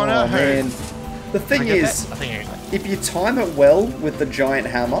 Oh no, man. The thing is, I think if you time it well with the giant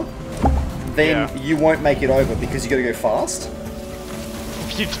hammer, then Yeah. you won't make it over because you gotta go fast.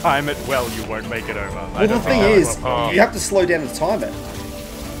 If you time it well, you won't make it over. Well, the thing is, you have to slow down to time it.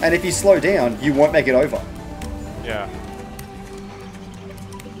 And if you slow down, you won't make it over. Yeah.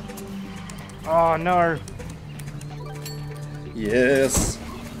 Oh no. Yes,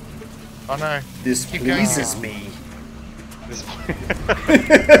 Oh no. this Keep going. pleases me. This.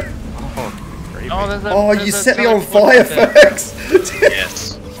 Oh, there's a, Oh, there's you a set me on teleport fire, there. Fergs!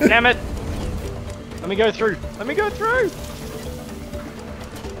 Yes. Damn it! Let me go through. Let me go through.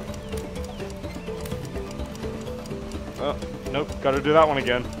 Oh, nope. Got to do that one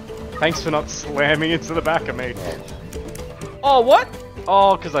again. Thanks for not slamming into the back of me. Oh, what?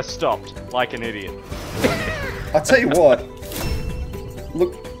 Oh, because I stopped like an idiot. I'll tell you what.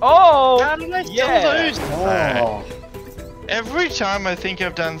 Look. Oh, How did I still yeah. lose that? Oh, Every time I think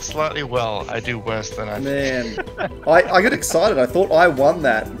I've done slightly well, I do worse than I think. man. I got excited. I thought I won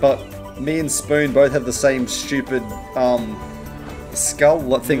that, but me and Spoon both have the same stupid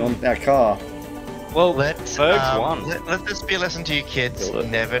skull thing on our car. Well, Let's, Fergs won. let this be a lesson to you kids.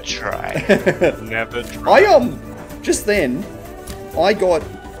 Never try. Never try. I just then, I got,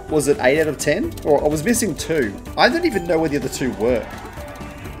 was it 8 out of 10? Or I was missing 2. I don't even know where the other 2 were.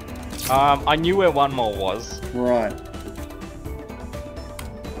 I knew where one more was. Right.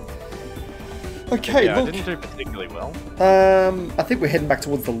 Okay, Yeah, I look. didn't do particularly well. I think we're heading back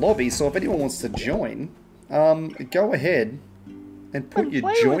towards the lobby, so if anyone wants to join, go ahead and put Come your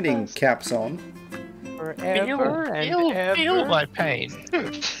play with joining us. caps on. Forever and Feel ever. my pain.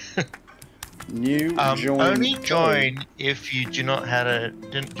 New join. Only code. join if you do not know how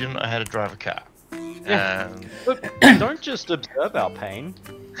to drive a car. Yeah. But don't just observe our pain.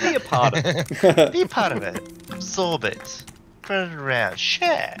 Be a part of it. Be a part of it. Absorb it. Spread it around.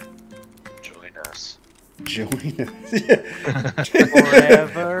 Share. Join us. Join us.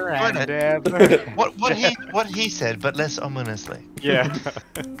 Forever and ever. What he said, but less ominously. Yeah.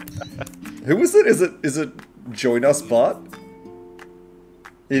 Who was it? Is it Join Us Bart?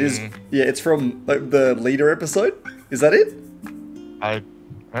 It is. Yeah, it's from the leader episode. Is that it? I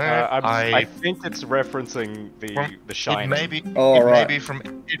think it's referencing the Shining.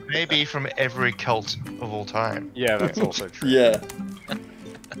 It may be from every cult of all time. Yeah, that's also true. Yeah.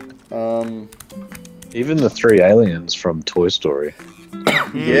 Even the 3 aliens from Toy Story.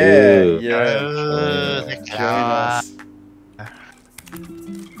 Yeah. The Join us.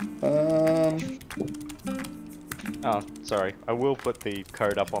 Oh, sorry. I will put the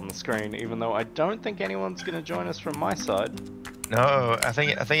code up on the screen, even though I don't think anyone's going to join us from my side. No, I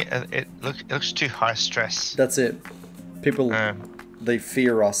think it looks too high stress. That's it. People, they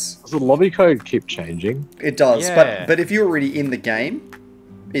fear us. Does the lobby code keep changing? It does, Yeah. but if you're already in the game,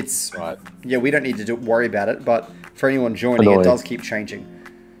 it's Right. yeah. We don't need to worry about it. But for anyone joining, Annoying. it does keep changing.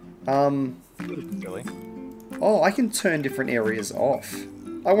 Silly. Oh, I can turn different areas off.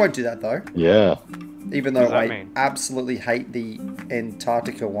 I won't do that though. Yeah. Even What though does that I mean? absolutely hate the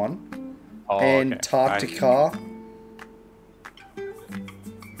Antarctica one. Oh, okay. Antarctica.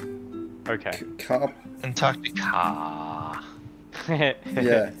 Okay. Antarctica.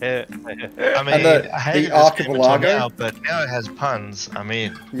 Yeah. I mean, And the I hated this archipelago? game until now, but now it has puns. I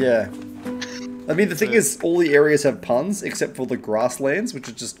mean, Yeah. I mean, the thing is, all the areas have puns except for the grasslands, which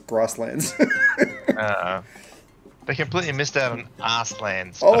are just grasslands. they completely missed out on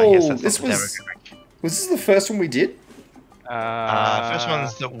Arslands. But I guess Oh, that's this not the was... demographic. Was this the first one we did? First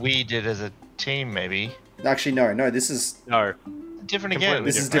ones that we did as a team, maybe. Actually, no. This is No. Different Completely again.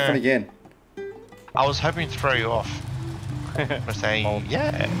 this is different again. I was hoping to throw you off. By saying, Oh.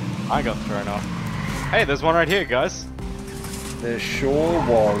 yeah. I got thrown off. Hey, there's one right here, guys. There sure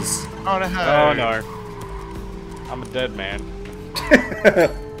was. Oh no. Oh no. I'm a dead man.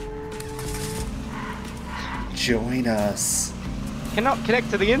 Join us. Cannot connect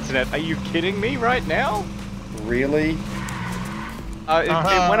to the internet. Are you kidding me right now? Really?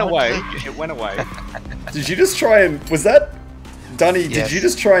 It went away. It went away. Did you just try and... Was that... Dunny, Yes. did you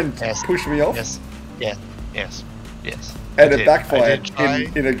just try and Yes. push me off? Yes. Yes. And I it did. backfired I did try.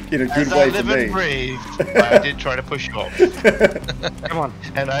 in a good As way I for live me. and breathe, I did try to push you off. Come on.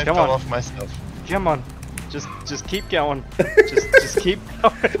 And I Come fell on. off myself. Come on. Just keep going. just keep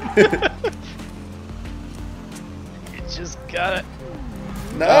going. You just got it.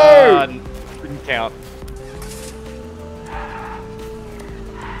 No! Didn't count.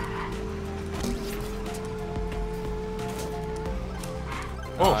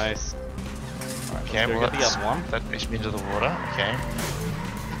 Oh. Nice. Alright, Okay, let's go well get the other one. that pushed me into the water. Okay.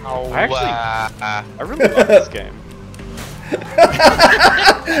 Oh, I actually- uh, I really like this game.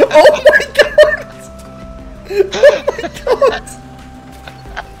 Oh my god! Oh my god!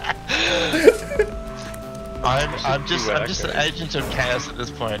 I'm just an agent of chaos at this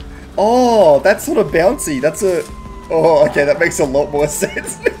point. Oh, that's sort of bouncy. That's a... Oh, okay, that makes a lot more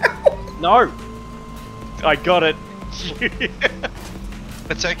sense now. No! I got it.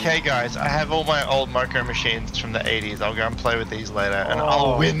 It's okay, guys. I have all my old micro machines from the 80s. I'll go and play with these later, and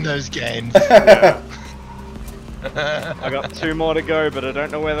I'll win those games. Yeah. I got 2 more to go, but I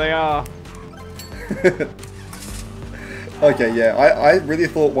don't know where they are. Okay, yeah, I really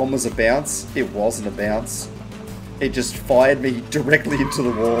thought one was a bounce. It wasn't a bounce. It just fired me directly into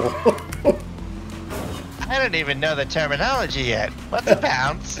the wall. I don't even know the terminology yet. What's a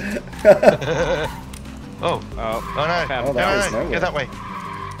bounce? Oh no! Oh, that was No, nowhere. go that way.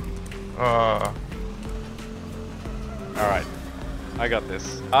 Oh, Alright. I got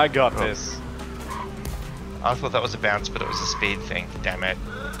this. I got this. I thought that was a bounce, but it was a speed thing. Damn it!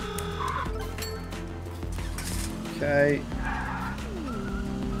 Okay.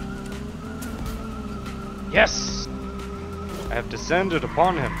 Yes! I have descended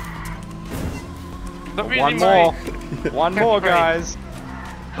upon him. Stop One using more. my- One more, Great. guys.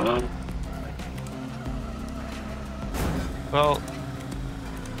 Well,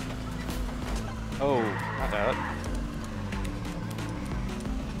 Oh, not that.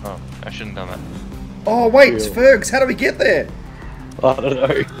 oh, I shouldn't have done that. Oh, wait, Yeah. Fergs, how do we get there? I don't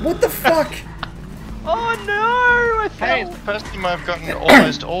know. What the fuck? Oh no! I Hey, fell. it's the first time I've gotten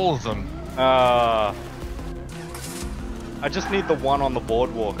almost all of them. I just need the one on the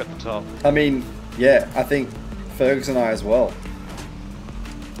boardwalk at the top. I mean, yeah, I think Fergs and I as well.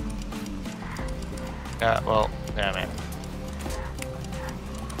 Well, yeah, man.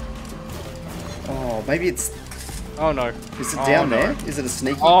 Oh, maybe it's... Oh no. Is it Oh, down no. there? Is it a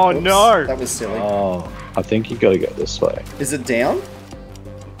sneaky... Oh, no. That was silly. Oh, I think you gotta go this way. Is it down?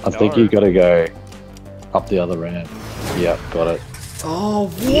 I think No. you gotta go Up the other ramp. Yep, got it. Oh,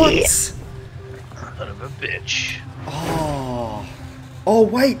 what? Yeah. Son of a bitch. Oh. Oh,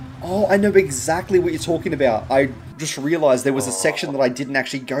 wait. Oh, I know exactly what you're talking about. I just realized there was a section that I didn't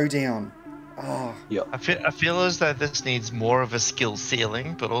actually go down. Oh. Yep. I feel as though this needs more of a skill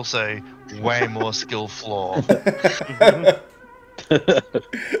ceiling, but also way more skill floor.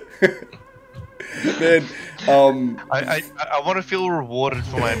 Man, I want to feel rewarded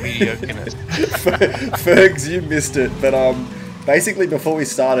for my mediocreness. Fergs, you missed it. But basically before we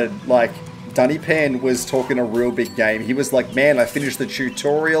started, like, Dunnypan was talking a real big game. He was like, "Man, I finished the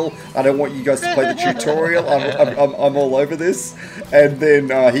tutorial. I don't want you guys to play the tutorial. I'm all over this." And then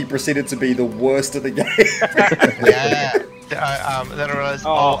he proceeded to be the worst of the game. Yeah. Then I realized,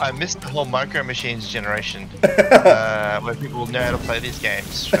 I missed the whole Micro Machines generation, where people know how to play these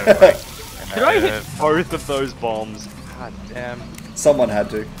games. So, like, Can I hit both of those bombs? God damn. Someone had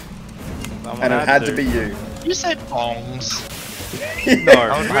to. And it had to be you. You said bongs. No,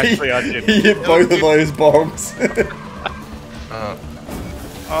 actually I didn't. He hit both of those bombs. Oh,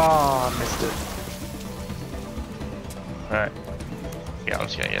 Oh, I missed it. alright. Yeah, I'm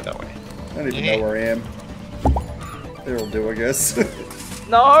just gonna get that way. I don't even know where I am. They'll do, I guess.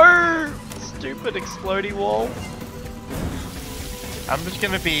 No! Stupid explodey wall. I'm just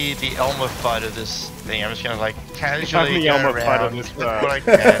gonna be the Elmer Fudd of this thing. I'm just gonna like casually the go Elmer Fudd around, of this collect what I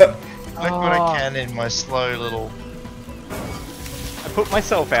can, collect what I can in my slow little. I put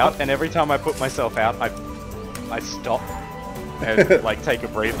myself out, and every time I put myself out, I stop and like take a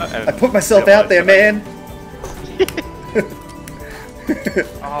breather. And I put myself out there, man.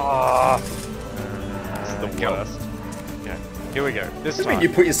 Ah, this is the worst. Okay, here we go. This I mean, time. you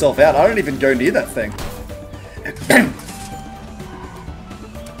put yourself out. I don't even go near that thing.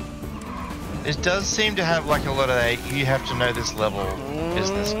 This does seem to have like a lot of a you have to know this level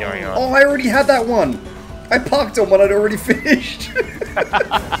business going on. Oh, I already had that one. I parked on one I'd already finished.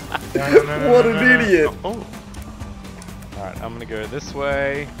 What an idiot. Oh. Alright, I'm gonna go this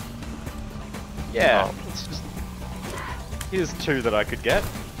way. Yeah, Oh. let's just... Here's two that I could get.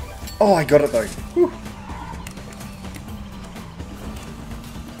 Oh, I got it though. Whew.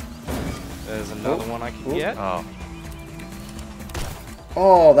 There's another one I can get. Oh.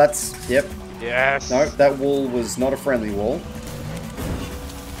 Oh, that's... Yep. Yes! No, that wall was not a friendly wall.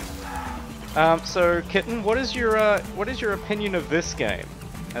 So, Kitten, what is your opinion of this game?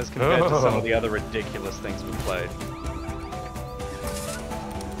 As compared to some of the other ridiculous things we've played.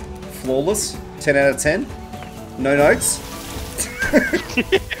 Flawless. 10 out of 10. No notes.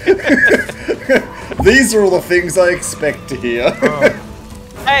 These are all the things I expect to hear.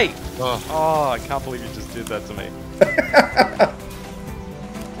 Hey! Oh. Oh, I can't believe you just did that to me.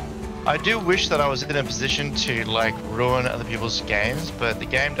 I do wish that I was in a position to like ruin other people's games, but the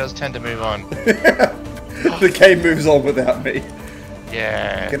game does tend to move on. The game moves on without me.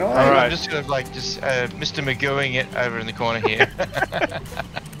 Yeah. Can I? I'm just gonna like Mr. Magooing it over in the corner here.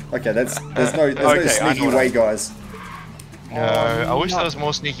 Okay, there's no Okay, I sneaky know way, what guys. No, I wish there was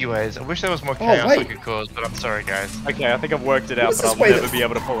more sneaky ways. I wish there was more chaos I wait. could cause, but I'm sorry, guys. Okay, I think I've worked it out, What's but this I'll way never that- be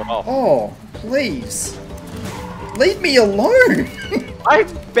able to pull it off. Oh, please. Leave me alone. I'm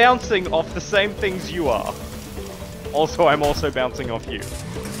bouncing off the same things you are. Also, I'm also bouncing off you.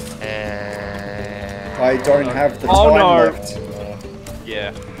 I don't have the Oh, time no. left.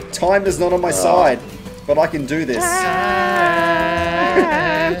 Yeah. Time is not on my side, but I can do this.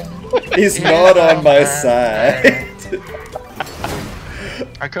 It's not on my side.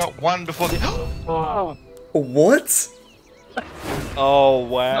 I got one before the. What? Oh,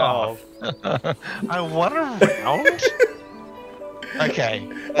 wow. I won a round. Okay.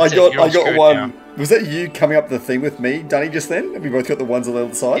 I that's it, got you're all screwed one. now. Was that you coming up the thing with me, Dunny, just then? And we both got the ones on the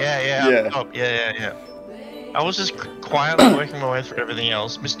other side? Yeah. Yeah. I was just quietly working my way through everything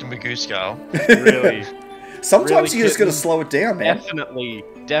else, Mr. Magoo Skull. Really, Sometimes Really, you just gotta Kitten? slow it down, man.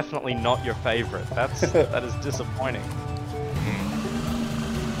 definitely not your favorite. That is disappointing.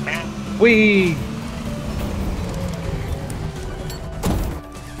 Whee!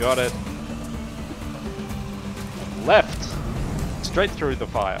 Got it. Left. Straight through the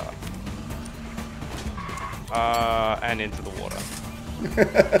fire. And into the water.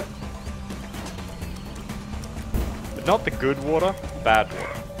 But not the good water, bad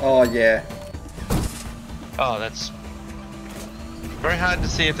water. Oh, yeah. Oh, that's very hard to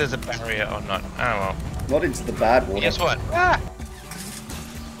see if there's a barrier or not. Oh well. Not into the bad water. Guess what? Ah!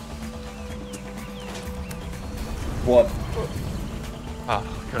 What? Oh,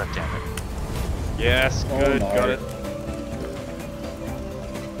 god damn it. Yes, Oh, good, no. got it.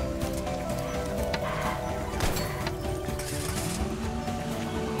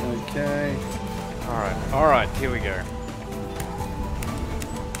 Okay. Alright, here we go.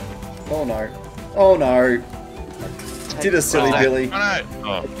 Oh no. Oh no. Did a silly Billy. Oh no!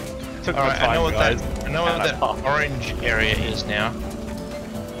 Oh. Took my Alright, time, I know what guys. that. I know what that orange area is now.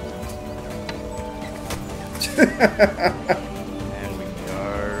 There we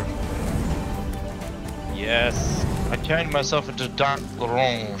go. Yes. I turned myself into dark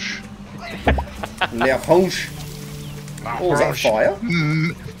orange. Le Rouge. Oh, was that fire?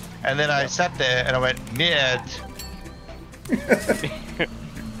 And then I sat there and I went, mid.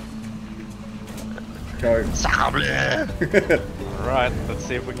 Go. Sable. Alright, let's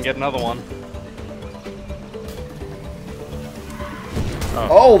see if we can get another one.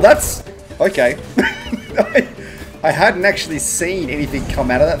 Oh, that's... Okay. I hadn't actually seen anything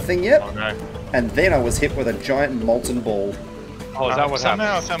come out of that thing yet. Oh no. And then I was hit with a giant molten ball. Oh, is that what Somehow I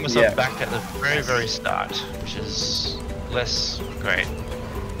happened? found myself Yeah. back at the very, very start, which is less great.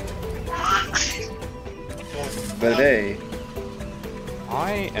 But hey.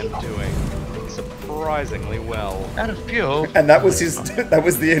 I am doing surprisingly well. Out of fuel. And that was his... that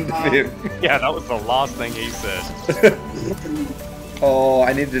was the end of him. Yeah, that was the last thing he said. Oh,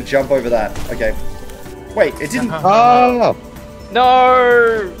 I needed to jump over that. Okay. Wait, it didn't... Oh!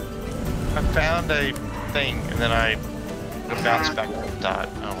 No! I found a thing and then I got bounced back to the start.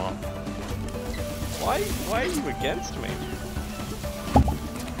 Oh well. Why are you against me?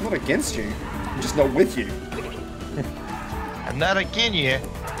 I'm not against you. I'm just not with you. I'm not again you.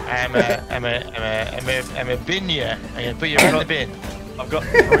 I'm a bin you. I'm gonna put you in the bin. I've got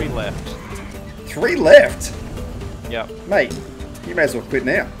 3 left. 3 left? Yep. Mate, you may as well quit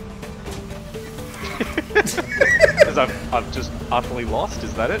now. Because I've just utterly lost,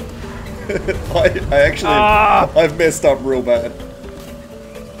 is that it? I actually... I've messed up real bad.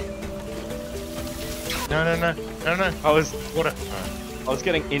 No. I was What? I was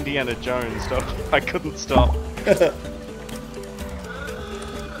getting Indiana Jones stuff. I couldn't stop.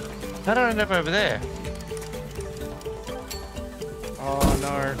 How did I end up over there? Oh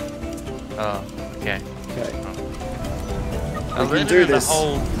no. Oh, okay. Okay. I We can landed do in this. the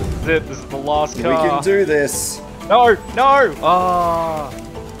whole. This is the last We car. can do this. No! No! Ah!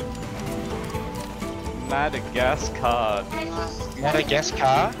 Madagascar.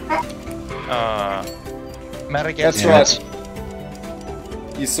 Madagascar? That's Madagascar. right.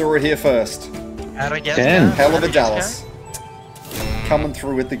 You saw it here first. Madagascar. Damn. Hell of a Madagascar? Dallas. Coming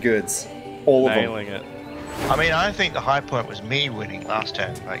through with the goods. All of them. Nailing it. I mean, I think the high point was me winning last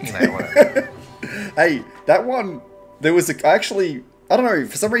turn, but you know what? Hey, that one, there was a, I don't know,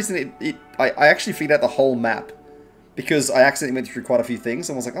 for some reason I actually figured out the whole map. Because I accidentally went through quite a few things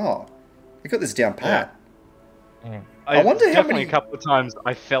and was like, oh, I got this down pat. I wonder how definitely many- a couple of times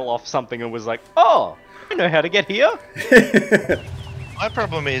I fell off something and was like, oh, I know how to get here. My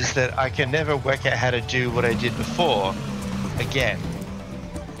problem is that I can never work out how to do what I did before again.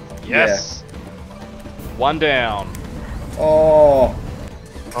 Yes. One down. Oh,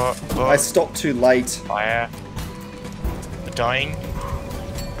 Oh, I stopped too late. fire. The dying.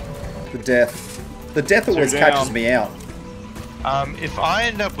 The death. The death always down. catches me out. If I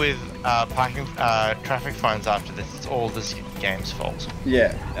end up with parking traffic fines after this, it's all this game's fault.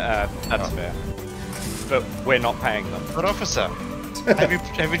 Yeah. That's fair. But we're not paying them. But officer, have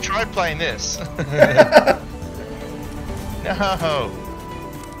you tried playing this? No.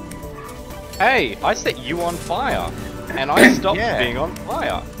 Hey, I set you on fire. And I stopped Yeah. being on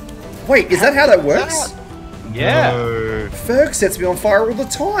fire. Wait, is that how that works? that Yeah. No. Ferg sets me on fire all the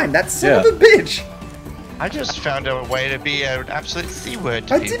time. That son Yeah. of a bitch. I just found a way to be an absolute C word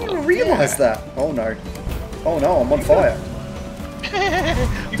to I people. didn't realize that. Oh no. Oh no, I'm on fire.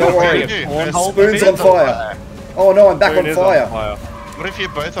 You Don't got what worry. to do. Cornhole First- Spoon's Spoon's on fire. Oh no, I'm back Spoon on is fire. What if you're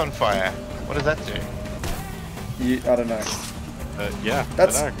both on fire? What does that do? I don't know. Yeah. I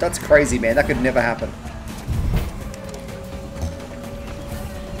know. That's crazy, man. That could never happen.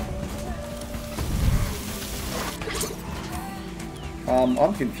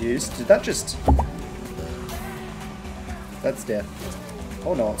 I'm confused. Did that just... That's death.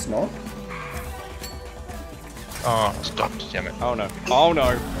 Oh no, it's not. Oh, stopped, damn it. Oh no. Oh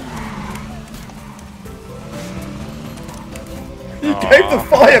no. You gave the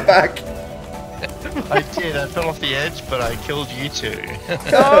fire back! I did, I fell off the edge, but I killed you two.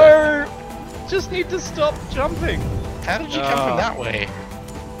 No! Just need to stop jumping. How did you come from that way?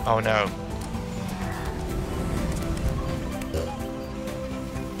 Oh no.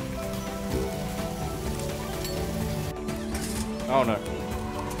 Oh no.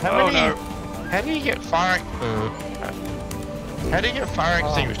 How Oh, many? no. How do you get fire? How do you get fire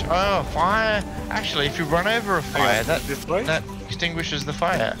extinguished? Oh, fire! Actually, if you run over a fire, that this way? that extinguishes the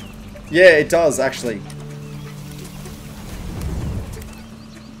fire. Yeah, it does, actually.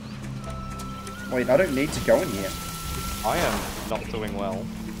 Wait, I don't need to go in here. I am not doing well.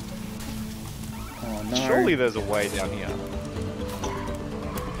 Oh, no. Surely there's a way down here.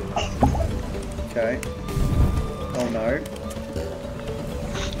 Okay. Oh, no.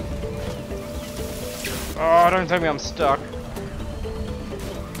 Oh, don't tell me I'm stuck.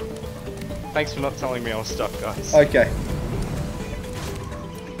 Thanks for not telling me I was stuck, guys. Okay.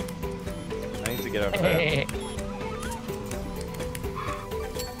 I need to get over there.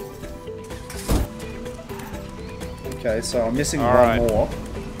 Okay, so I'm missing Alright. one more.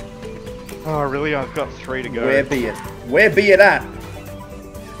 Oh, really? I've got 3 to go. Where be it? Where be it at?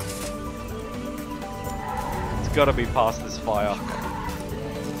 It's gotta be past this fire.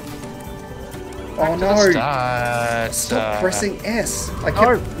 Oh, no. Start. Stop pressing S. I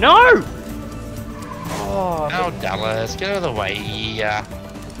No! kept... No! Oh, Oh, Dallas, get out of the way.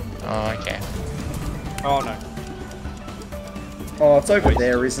 Oh, okay. oh no. Oh, it's over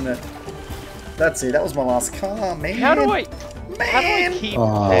there, isn't it? That's it. That was my last car, man. How do I Man! keep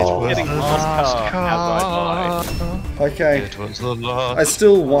Oh. getting last car as I die? Okay. It was the last. I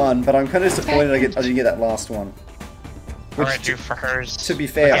still won, but I'm kind of disappointed I didn't get that last one. Which, Alright, do first. to be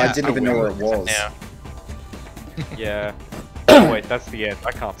fair, Yeah, I didn't even know where it was. Yeah. Yeah. Oh, wait, that's the end.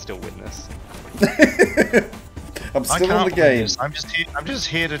 I can't still win this. I'm I still can't in the game. win this. I'm just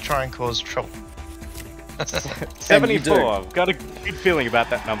here to try and cause trouble. 74. I've got a good feeling about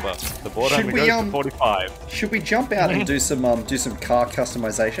that number. The board Should only we, goes to 45. Should we jump out and do some car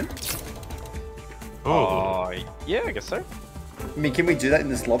customization? Oh, yeah, I guess so. I mean, can we do that in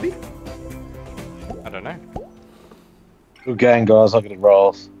this lobby? I don't know. Good game, guys. I gotta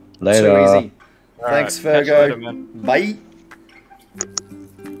roll. Later. Too easy. Thanks, Alright, catch you Fergo. later, man. Bye.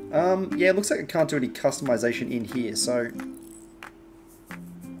 Yeah, it looks like I can't do any customization in here, so...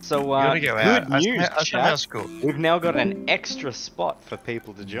 So, You gotta go out. good news, I chat. that's cool. We've now got an extra spot for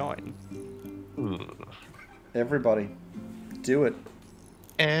people to join. Everybody, do it.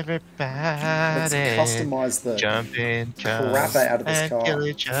 Everybody, Let's customize the jump in, crap out of this and car. kill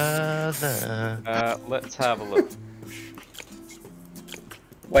each other. Let's have a look.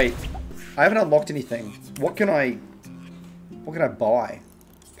 Wait, I haven't unlocked anything. What can I buy?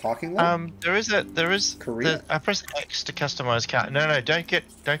 Parking lot? There is. Korea? I press X to customize car. No, don't get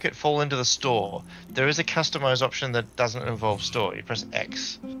fall into the store. There is a customize option that doesn't involve store. You press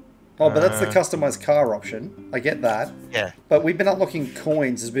X. Oh, but that's the customized car option. I get that. Yeah. But we've been unlocking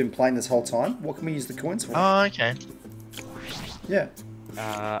coins as we've been playing this whole time. What can we use the coins for? Oh, okay. Yeah.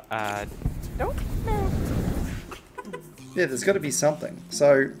 Don't Yeah, there's got to be something.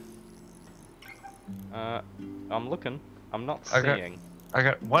 So, I'm looking. I'm not Okay. seeing. I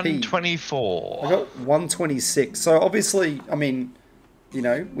got 124. I got 126. So, obviously, I mean, you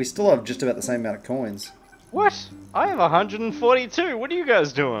know, we still have just about the same amount of coins. What? I have 142. What are you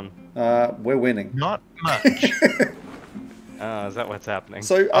guys doing? We're winning. Not much. Is that what's happening?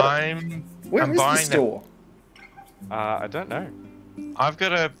 So, where I'm is the buying store? I don't know. I've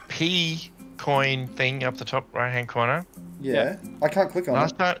got a P coin thing up the top right hand corner. Yeah. I can't click on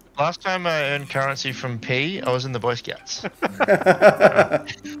Last time I earned currency from P, I was in the Boy Scouts.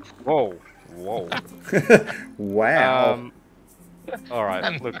 it. Whoa. Whoa. Wow.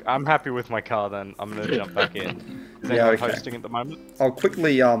 Alright, look, I'm happy with my car then. I'm gonna jump back in. Is Yeah, anyone okay. hosting at the moment? I'll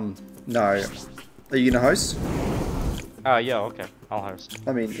quickly, no. Are you gonna host? Yeah, okay. I'll host.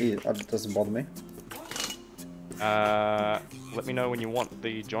 I mean, it doesn't bother me. Let me know when you want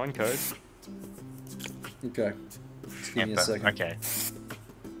the join code. Okay. Just give me a second. Okay.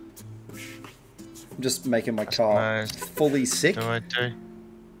 I'm just making my car Customized. fully sick. Do I do?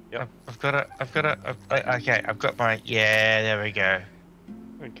 Yep. I've got my. Yeah, there we go.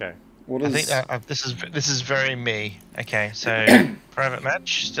 Okay. What I is... think that this is very me. Okay, so private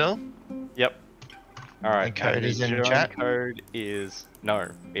match still. Yep. Alright, The code and is the in the join chat? code is... No,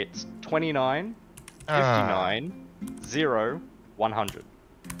 it's 29, Ah. 59, 0, 100.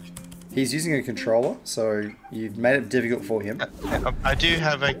 He's using a controller, so you've made it difficult for him. I do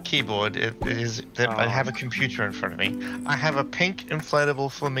have a keyboard. It is that I Oh. have a computer in front of me. I have a pink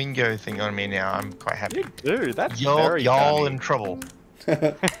inflatable flamingo thing on me now. I'm quite happy. Dude, that's Y'all very funny. in trouble.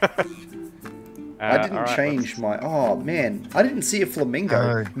 I didn't alright, change my... Oh, man. I didn't see a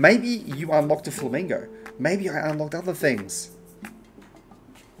flamingo. Oh. Maybe you unlocked a flamingo. Maybe I unlocked other things.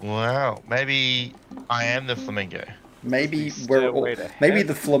 Wow, maybe I am the flamingo. Maybe Stairway to maybe heaven.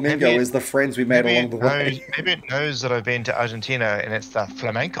 the flamingo Maybe- is the friends we made along the way. Maybe it knows that I've been to Argentina and it's the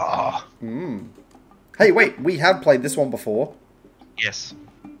flamenco. Mm. Hey, wait. We have played this one before. Yes.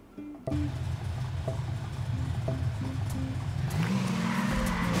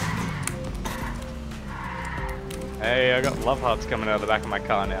 Hey, I got love hearts coming out of the back of my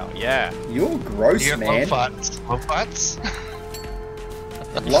car now. Yeah. You're gross, You got man. love fights. Love fights?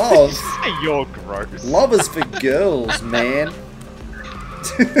 Love. You're gross. Love is for girls, man.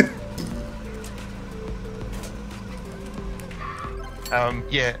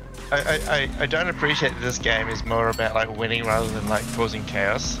 Yeah. I don't appreciate that this game is more about like winning rather than like causing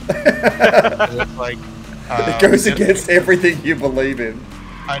chaos. It's like It goes against everything you believe in.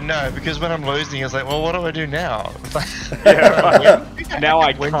 I know, because when I'm losing, it's like, well, what do I do now? It's like, Yeah, right. Now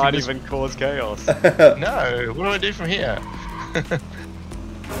I When can't you just- even cause chaos. no, what do I do from here?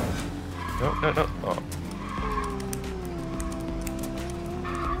 No, no, no. Oh.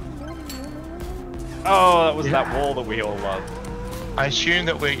 Oh, that was that wall that we all love. I assume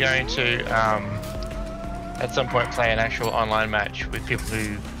that we're going to, at some point, play an actual online match with people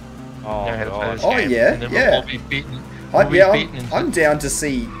who Oh, know how to play this Oh, game. yeah, and then yeah. We'll all be beaten. We'll be Yeah, beaten into- I'm down to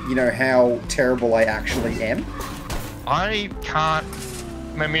see, you know, how terrible I actually am. I can't.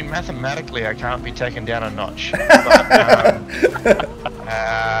 I mean, mathematically, I can't be taken down a notch. But,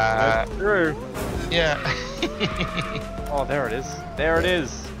 That's true. yeah. Oh, there it is. There it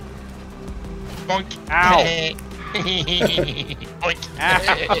is. Bonk. Ow. Boink.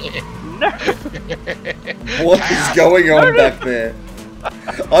 No. What is going on back there?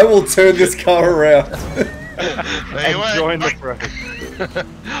 I will turn this car around. There you And join the went. fray.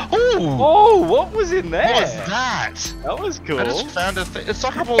 Ooh. Oh, what was in there? What was that? That was cool. I just found a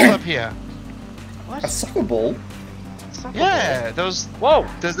soccer ball up here. A soccer ball? Soccer Yeah, there was. ball. Whoa.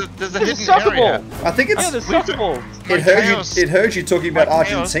 There's a There's a hidden soccer area. ball. I think it's. Yeah, there's soccer balls. My It heard chaos- you. It heard you talking about my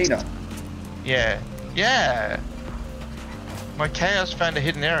chaos- Argentina. Yeah, yeah. My chaos found a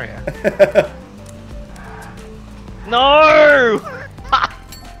hidden area. No!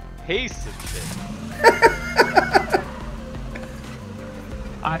 Piece of shit.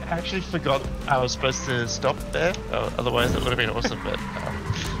 I actually forgot I was supposed to stop there. Otherwise, it would have been awesome. But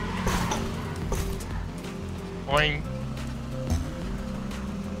boing.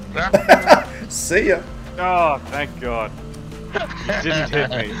 Ah, See ya. Oh, thank God. You didn't hit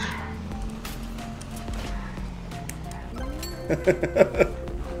me.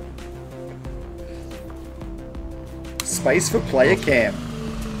 Space for player cam.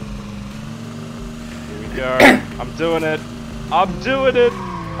 Here we go. I'm doing it. I'm doing it.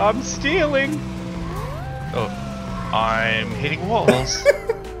 I'm stealing. Oh, I'm hitting walls.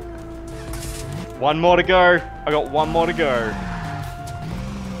 One more to go. I got one more to go.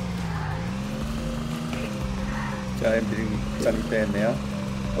 Okay, I'm hitting Dunny Pan now.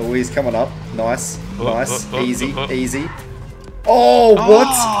 Oh, he's coming up. Nice, nice, easy, easy. Oh, what?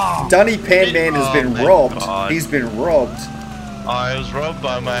 Oh! Dunny Pan Man has been Oh my robbed. God. He's been robbed. I was robbed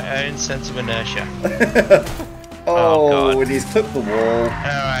by my own sense of inertia. Oh, God. and he's clipped the wall.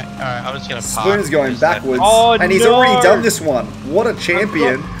 Alright, I'm just gonna park. Spoon's going because that- backwards. Oh, and he's no! already done this one. What a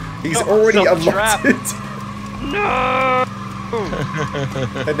champion. He's got already myself unlocked trapped. it. No!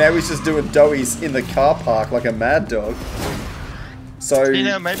 And now he's just doing doughies in the car park like a mad dog. So, You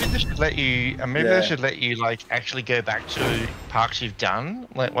know, maybe they should let you. Maybe Yeah. they should let you like actually go back to parks you've done,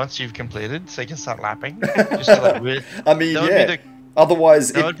 like once you've completed, so you can start lapping. Just to, like, I mean, that would yeah. be the-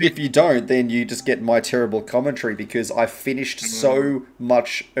 Otherwise, that would be- if you don't, then you just get my terrible commentary because I finished so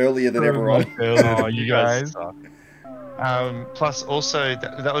much earlier than everyone. Oh, you guys suck. Plus, also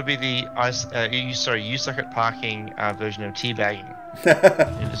that would be the you suck at parking version of teabagging.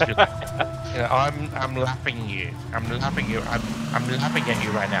 You just be like, you know, I'm lapping you. I'm lapping you. I'm lapping at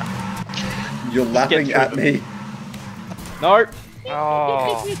you right now. You're laughing through at them. me. No.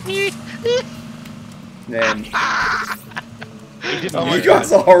 Oh. Man, He didn't Oh do my you that.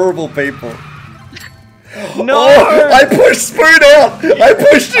 guys are horrible people. No! Oh, I pushed Spoon out! I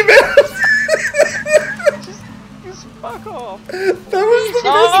pushed him out! Just fuck off. That was the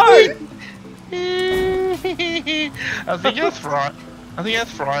best thing! I think I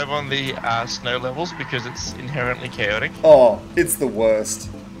thrive on the snow levels because it's inherently chaotic. Oh, it's the worst.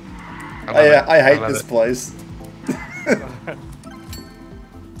 I love it. I hate love this it. place.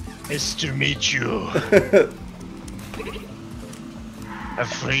 Nice to meet you. A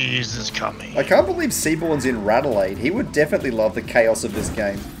freeze is coming. I can't believe Seaborn's in Radelaide. He would definitely love the chaos of this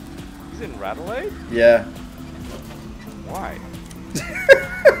game. He's in Radelaide? Yeah. Why?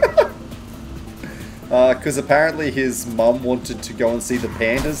 Because apparently his mum wanted to go and see the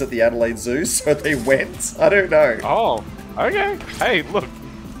pandas at the Adelaide Zoo, so they went. I don't know. Oh, okay. Hey, look.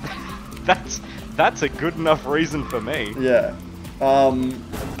 That's a good enough reason for me. Yeah.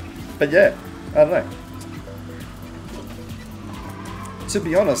 But yeah, I don't know. To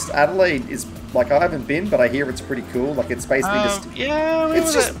be honest, Adelaide is like I haven't been, but I hear it's pretty cool. Like it's basically just Yeah,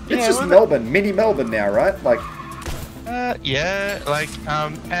 it's just Melbourne, mini Melbourne now, right? Like Yeah, like,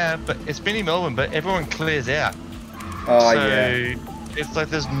 but it's been in Melbourne, but everyone clears out. Oh, So yeah. it's like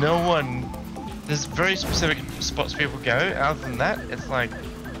there's no one. There's very specific spots people go. Other than that, it's like,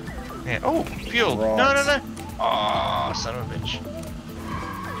 yeah. Oh, fuel! Right. No! Oh, son of a bitch!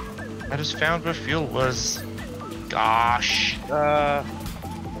 I just found where fuel was. Gosh. Yeah,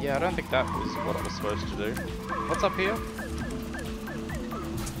 I don't think that was what I was supposed to do. What's up here?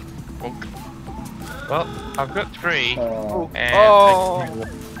 Well, I've got 3. Oh. And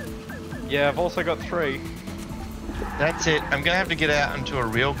Yeah, I've also got 3. that's it. I'm gonna have to get out into a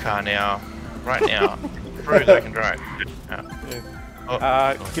real car now. Right now. Prove that I can drive.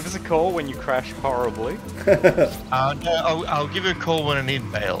 Oh. Give us a call when you crash horribly. No, I'll give you a call when I need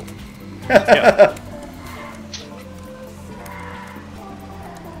bail. Yeah.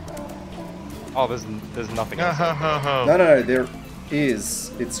 Oh, there's nothing else. No, there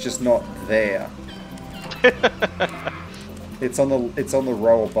is. It's just not there. It's on the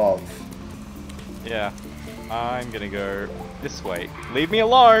row above. Yeah. I'm gonna go this way. Leave me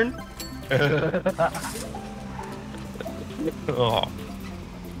alone! Oh.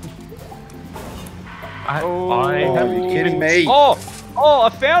 Are you kidding me? Oh, I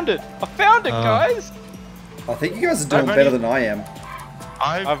found it! I found it, guys! I think you guys are doing better than I am.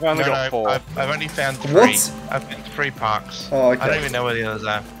 I've only got 4. I've only found 3. What? I've found 3 parks. Oh, okay. I don't even know where the others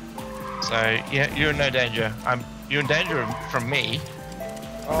are. So yeah, you're in no danger. You're in danger from me.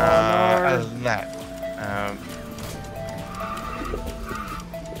 Oh, Other than that,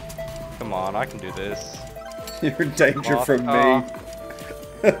 come on, I can do this. You're in danger from me.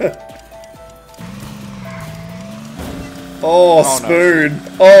 Oh, no. spoon!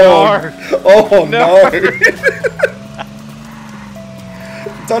 Oh no!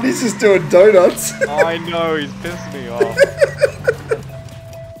 Donnie's just doing donuts. I know, he's pissed me off.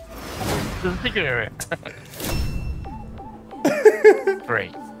 the secret area.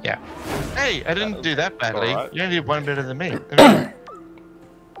 3. Yeah. Hey, I didn't do that badly. alright. You only did 1 better than me.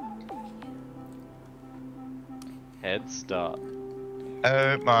 Head start.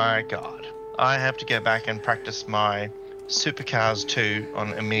 Oh my god. I have to go back and practice my Supercars 2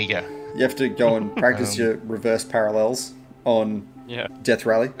 on Amiga. You have to go and practice your reverse parallels on Yeah. Death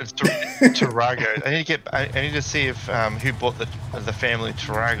Rally. It's Tarago. I need to see if who bought the family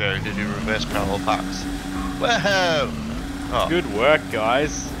Tarago to do reverse parallel parks. Whoa! Oh. Good work,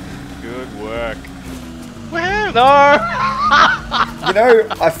 guys. Good work. Woohoo! No! You know,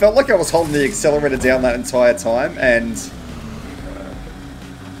 I felt like I was holding the accelerator down that entire time, and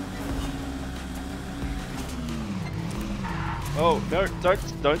Oh no! Don't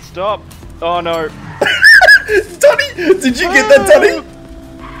stop! Oh no! Donnie, did you get that, Donnie?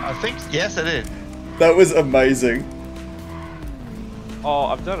 I think yes, I did. That was amazing. Oh,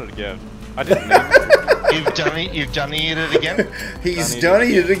 I've done it again. I didn't need to. You've done it again. He's done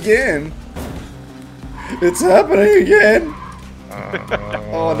it again. It's happening again.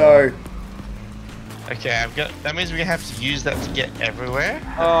 Oh no. Okay, I've got. That means we're gonna have to use that to get everywhere.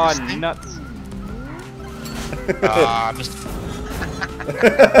 Oh, nuts! Mr.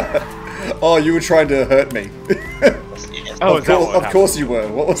 Oh, you were trying to hurt me. Yes. Oh, of course you were.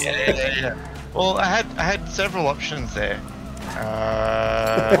 What was? Yeah. Well, I had several options there.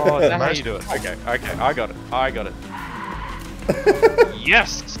 Oh, is that how you do it? Okay, I got it.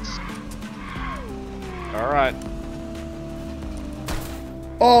 Yes! Alright.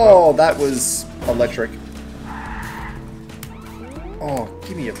 Oh, that was electric. Oh,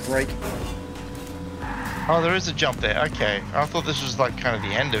 give me a break. Oh, there is a jump there. Okay, I thought this was like kind of the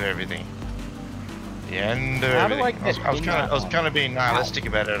end of everything. The end of How do everything. I get in that I was kind of being nihilistic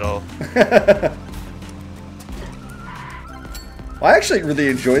about it all. I actually really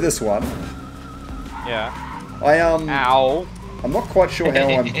enjoy this one. Yeah. Ow. I'm not quite sure how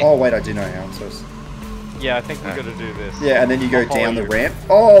I'm. Oh wait, I do know how I'm supposed to. Yeah, I think we gotta do this. Yeah, and then you go I'll follow down the you. ramp.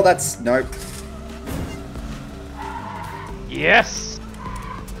 Oh, that's nope. Yes!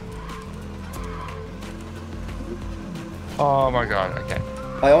 Oh my god. Okay.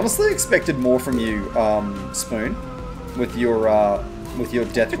 I honestly expected more from you, Spoon, with your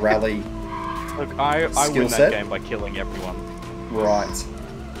Death Rally. Look, I Skill win that set? game by killing everyone. Right. It's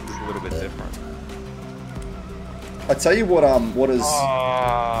a little bit different. I tell you what is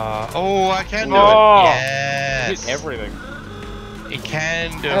Oh, I can do Oh! it. Yes. Hit everything. It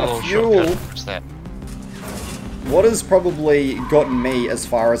can do a Out of little fuel. shortcut. What's that? what has probably gotten me as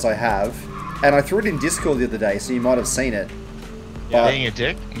far as I have, and I threw it in Discord the other day, so you might have seen it. Being a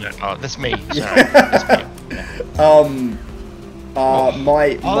dick? No, oh, that's me. Sorry. That's me.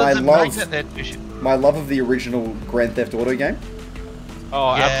 My love of the original Grand Theft Auto game.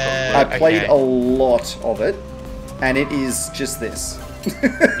 Oh, Yeah. absolutely. I played okay. a lot of it. and it is just this.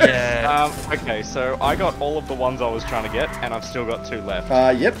 Yeah. Okay, so I got all of the ones I was trying to get, and I've still got 2 left.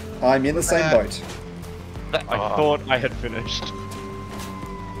 Yep, I'm in the same boat. I thought I had finished.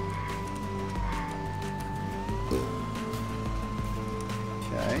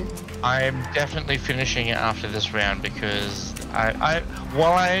 Okay. I'm definitely finishing it after this round because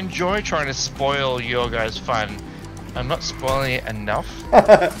while I enjoy trying to spoil your guys' fun, I'm not spoiling it enough.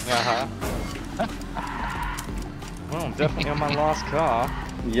 Uh-huh. Well, I'm definitely on my last car.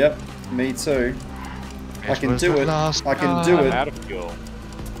 Yep, me too. I can do it. I can do I'm it. out of fuel.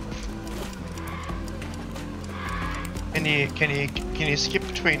 Can you skip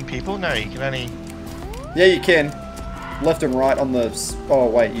between people? No, you can only. Yeah, you can. Left and right on the. Oh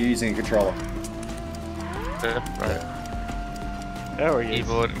wait, you're using a controller. Right. There we go.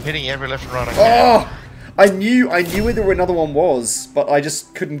 Keyboard. I'm hitting every left and right. Oh! I knew where there another one was, but I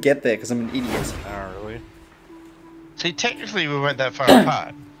just couldn't get there because I'm an idiot. Oh, really? See, technically we weren't that far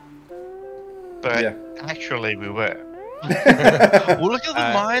apart, but Yeah. actually we were. Well, look at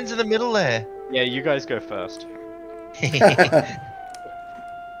the mines in the middle there. Yeah, you guys go first.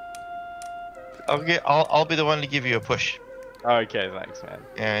 I'll be the one to give you a push. Okay, thanks, man.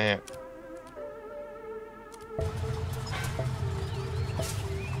 Yeah.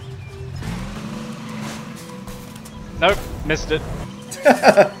 Nope, missed it.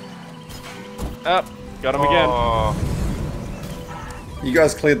 Up, got him again. Oh, You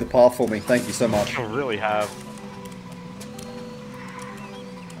guys cleared the path for me. Thank you so much. I really have.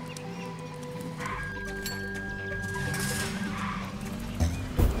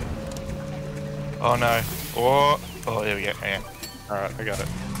 oh no. Oh, there we go. Yeah. Alright, I got it.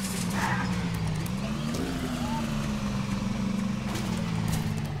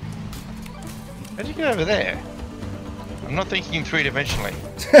 How'd you get over there? I'm not thinking three-dimensionally.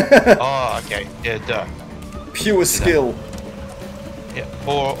 Oh, okay. Yeah, duh. Pure skill. Yeah.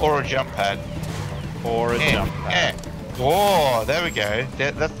 Or a jump pad. Or a jump pad. Yeah. Oh, there we go.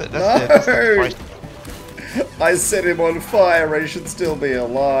 That's the price. I set him on fire. He should still be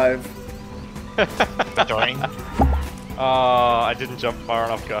alive. Doing. I didn't jump far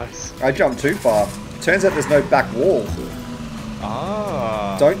enough, guys. I jumped too far. Turns out there's no back wall.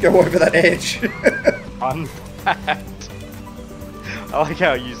 Ah. Don't go over that edge. Fun fact. I like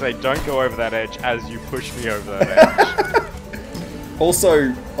how you say don't go over that edge as you push me over that edge.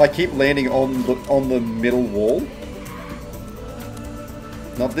 Also, I keep landing on the middle wall.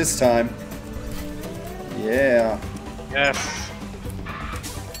 Not this time. Yeah. Yes.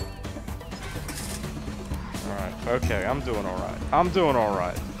 Alright, okay, I'm doing alright. I'm doing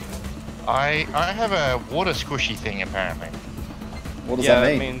alright. I have a water squishy thing apparently. What does Yeah, that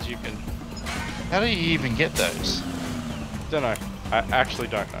that mean? means you can... How do you even get those? Don't know. I actually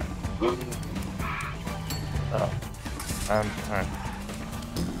don't know. Oh. Alright.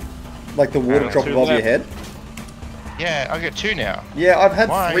 Like the water Two dropping above your left. head? Yeah, I got 2 now. Yeah, I've had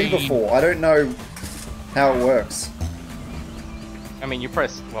Why? 3 before. I don't know how it works. I mean, you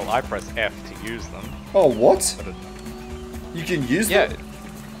press... Well, I press F to use them. Oh, what? But it, You can use yeah. them?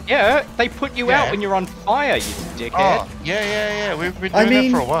 Yeah, they put you Yeah. out when you're on fire, you dickhead. Oh, yeah. We've been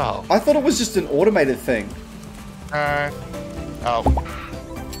doing that for a while. I thought it was just an automated thing. Oh,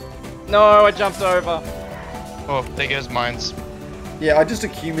 No, I jumped over. there goes mines. Yeah, I just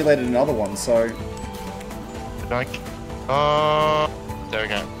accumulated another one, so... Doink. Oh, there we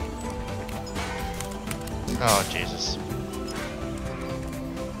go. Oh, Jesus.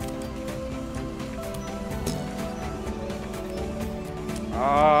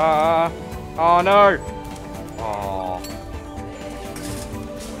 Oh no. Oh.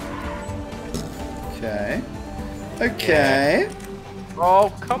 Okay. Okay.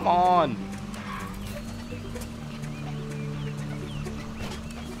 Oh, come on.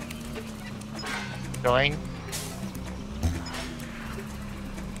 Going.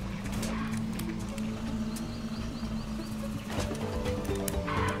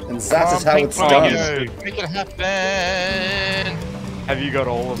 And that is how it's done. Make it happen. Have you got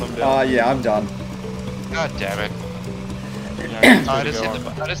all of them down? Yeah, I'm done. God damn it. I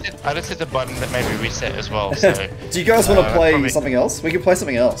just hit the button that made me reset as well. So. Do you guys want to play probably- something else? We can play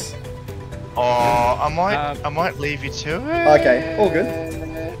something else. Oh, I might leave you to it. Okay, all good.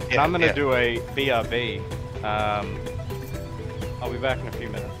 Yeah, I'm gonna yeah. do a BRB. I'll be back in a few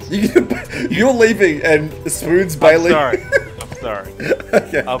minutes. You're leaving and Spoon's bailing. I'm sorry.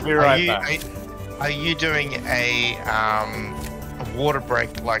 Okay. I'll be right back. Are you doing a water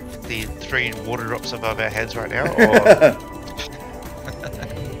break like the 3 water drops above our heads right now? Or...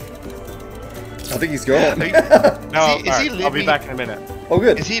 I think he's gone. No, is he I'll be living- back in a minute. Oh,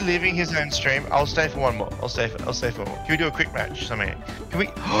 good. Is he leaving his own stream? I'll stay for one more. I'll stay for one more. Can we do a quick match? Something. Can we?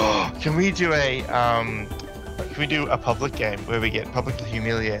 Can we do a Can we do a public game where we get publicly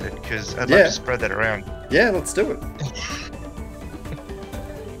humiliated? Because I'd like to spread that around. Yeah, let's do it.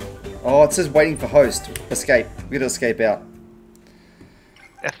 Oh, it says waiting for host. Escape. We gotta escape out.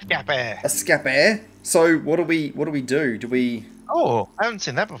 Escape. Escape. So what do we do? Do we? Oh, I haven't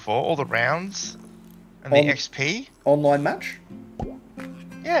seen that before. All the rounds and the XP. Online match?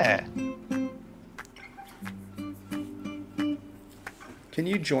 Yeah. Can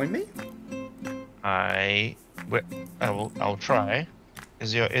you join me? I'll try.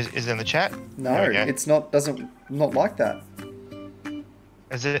 Is it in the chat? No, it's not. Not like that.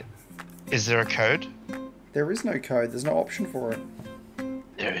 Is there a code? There is no code. There's no option for it.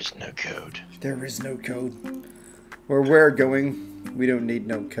 There is no code. There is no code. Where we're going, we don't need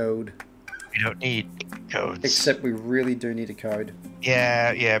no code. We don't need codes. Except we really do need a code.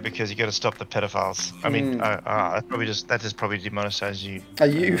 Yeah, because you got to stop the pedophiles. I mean, that just probably demonetizes you. Are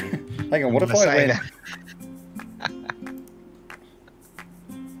you? Hang on. What if I went?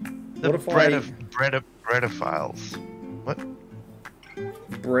 The bredophiles. What?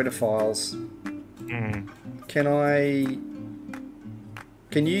 Bredophiles. Mm.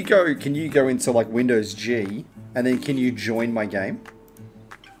 Can you go into like Windows G and then can you join my game?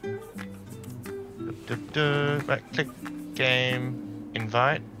 Right click game,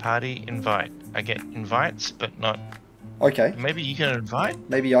 invite, party, invite. I get invites, but not. Okay. Maybe you can invite?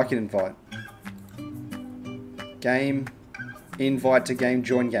 Maybe I can invite. Game, invite to game,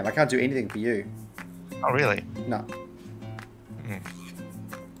 join game. I can't do anything for you. Oh really? No.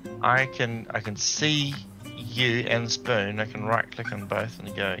 I can see you and Spoon. I can right click on both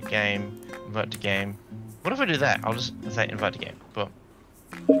and go game, invite to game. What if I do that? I'll just say invite to game. But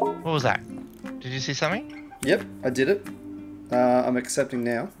what was that? Did you see something? Yep, I did it. I'm accepting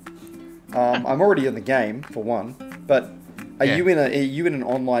now. I'm already in the game for one, but are you in an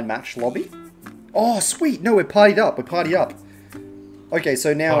online match lobby? Oh, sweet! No, we're partied up. We're party up. Okay,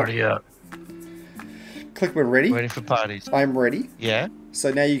 so now Party up. Click we're ready. Waiting for parties. I'm ready. Yeah.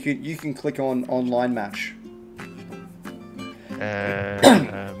 So now you can click on online match.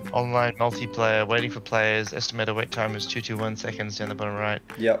 Online multiplayer, waiting for players, estimated wait time is 221 seconds down the bottom right.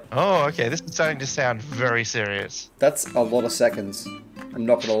 Yep. Oh, okay, this is starting to sound very serious. That's a lot of seconds. I'm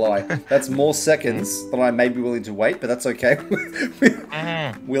not gonna lie. That's more seconds than I may be willing to wait, but that's okay.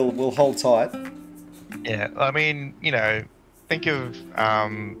 We'll hold tight. Yeah, I mean, you know, think of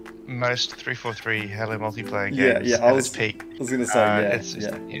most 343 Halo multiplayer games at its peak. I was gonna say,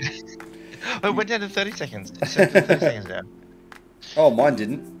 Oh, it went down to 30 seconds. It's 30 seconds down. Oh, mine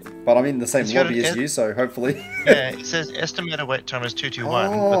didn't. But I'm in the same lobby as you, so hopefully. Yeah, it says estimated wait time is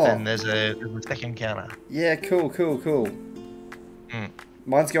 221, but then there's a second counter. Yeah, cool.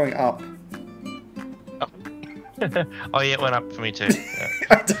 Mine's going up. Oh yeah, it went up for me too. Yeah.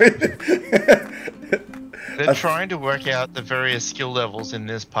 I don't... They're trying to work out the various skill levels in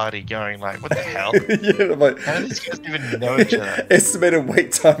this party, going like, what the hell? Yeah, I'm like, how do these guys even know each other? Estimated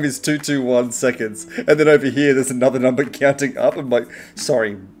wait time is 221 seconds, and then over here there's another number counting up. I'm like,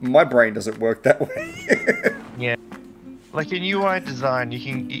 sorry, my brain doesn't work that way. Yeah, like in UI design,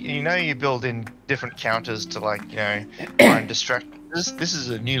 you build in different counters to like find distractions. This is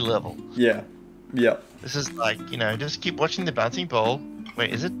a new level. Yeah. This is like just keep watching the bouncing ball.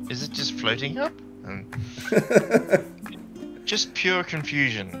 Wait, is it just floating up? And just pure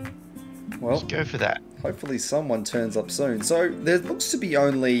confusion. Well, just go for that. Hopefully someone turns up soon. So there looks to be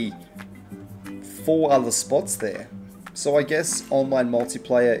only 4 other spots there. So I guess online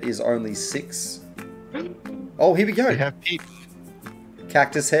multiplayer is only 6. Oh, here we go. We have Pete.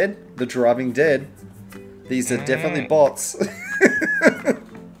 Cactus Head, the driving dead. These are definitely bots.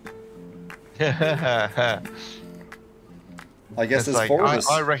 I guess there's 4 of us.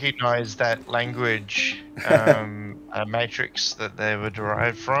 I recognize that language matrix that they were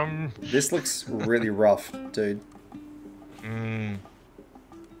derived from. This looks really rough, dude.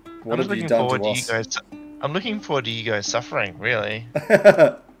 What have you done to us? I'm looking forward to you guys suffering, really.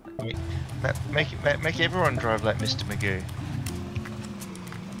 Make everyone drive like Mr. Magoo.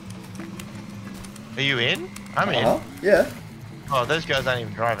 Are you in? I'm in. Yeah. Oh, those guys aren't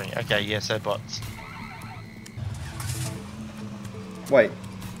even driving. Okay, yeah, so bots. Wait,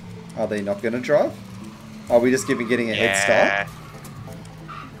 are they not going to drive? Are we just getting a head start?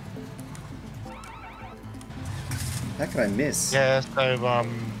 How can I miss? Yeah, so,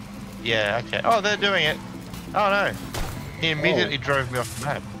 yeah, okay. Oh, they're doing it. Oh, no. He immediately drove me off the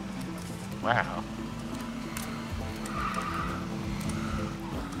map. Wow.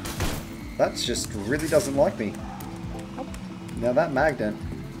 That just really doesn't like me. Now that magnet.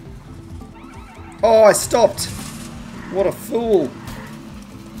 Oh, I stopped! What a fool!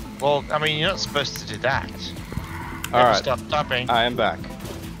 Well, I mean, you're not supposed to do that. Alright. Stop stopping. I am back.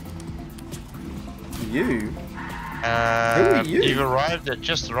 You? Who are you? You've arrived at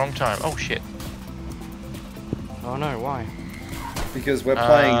just the wrong time. Oh shit. Oh no, why? Because we're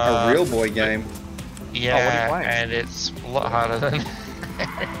playing a real boy game. Yeah, playing? and it's a lot harder than.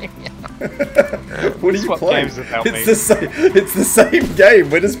 What are you Swap playing? games without me. It's the same game.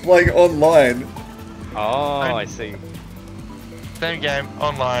 We're just playing online. Oh, I see. Same game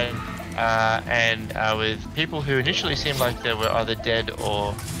online, and with people who initially seemed like they were either dead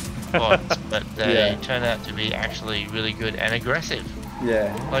or bots, but they Yeah. turned out to be actually really good and aggressive.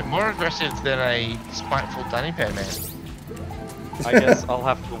 Yeah. Like more aggressive than a spiteful Dunny Pair man. I guess I'll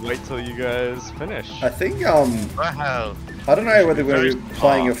have to wait till you guys finish. I think Wow. I don't know whether we're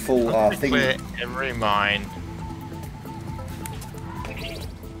playing a full thing. Clear every mine.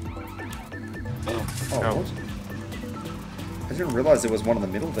 Oh, what? I didn't realise there was one in the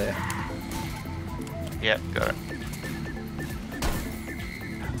middle there. Yep, got it.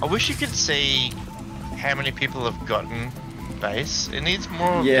 I wish you could see how many people have gotten base. It needs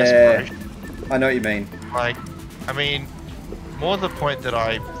more Yeah. desperation. I know what you mean. Like, I mean, more the point that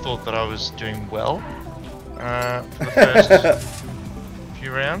I thought that I was doing well for the first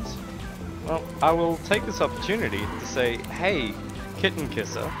few rounds. Well, I will take this opportunity to say, hey, Kitten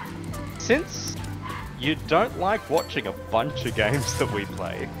Kisser, since you don't like watching a bunch of games that we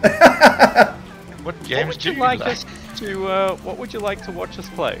play, What what games would do you you like like? us to? What would you like to watch us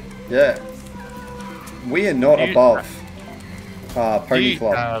play? Yeah. We are not Do you- above Do Pony you,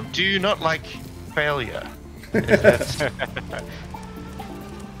 Club. do you not like failure? Is that-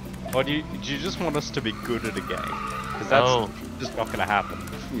 Or do you just want us to be good at a game? Because that's Oh. just not going to happen.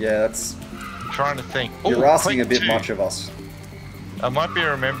 Yeah, that's. trying to think. You're Ooh, asking a Quake bit 2. much of us. I might be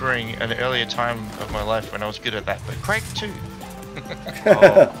remembering an earlier time of my life when I was good at that, but Quake 2.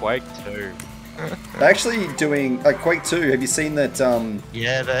 Oh, Quake 2. They're actually doing Quake 2. Have you seen that?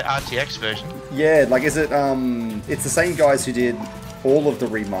 Yeah, the RTX version. Yeah, like is it? It's the same guys who did all of the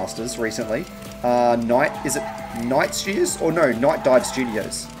remasters recently. Is it Night Studios? Or no, Night Dive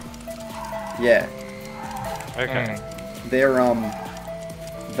Studios. Yeah, Okay. they're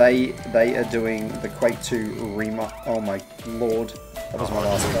they are doing the Quake 2 remaster. Oh my lord, that was my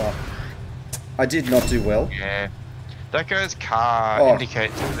last car. I did not do well. Yeah. That guy's car Oh.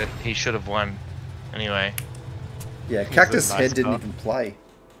 indicates that he should have won. Anyway. Yeah, a Cactus nice Head didn't car. even play.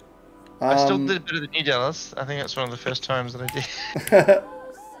 I still did a bit of the New Dallas. I think that's one of the first times that I did.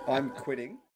 I'm quitting.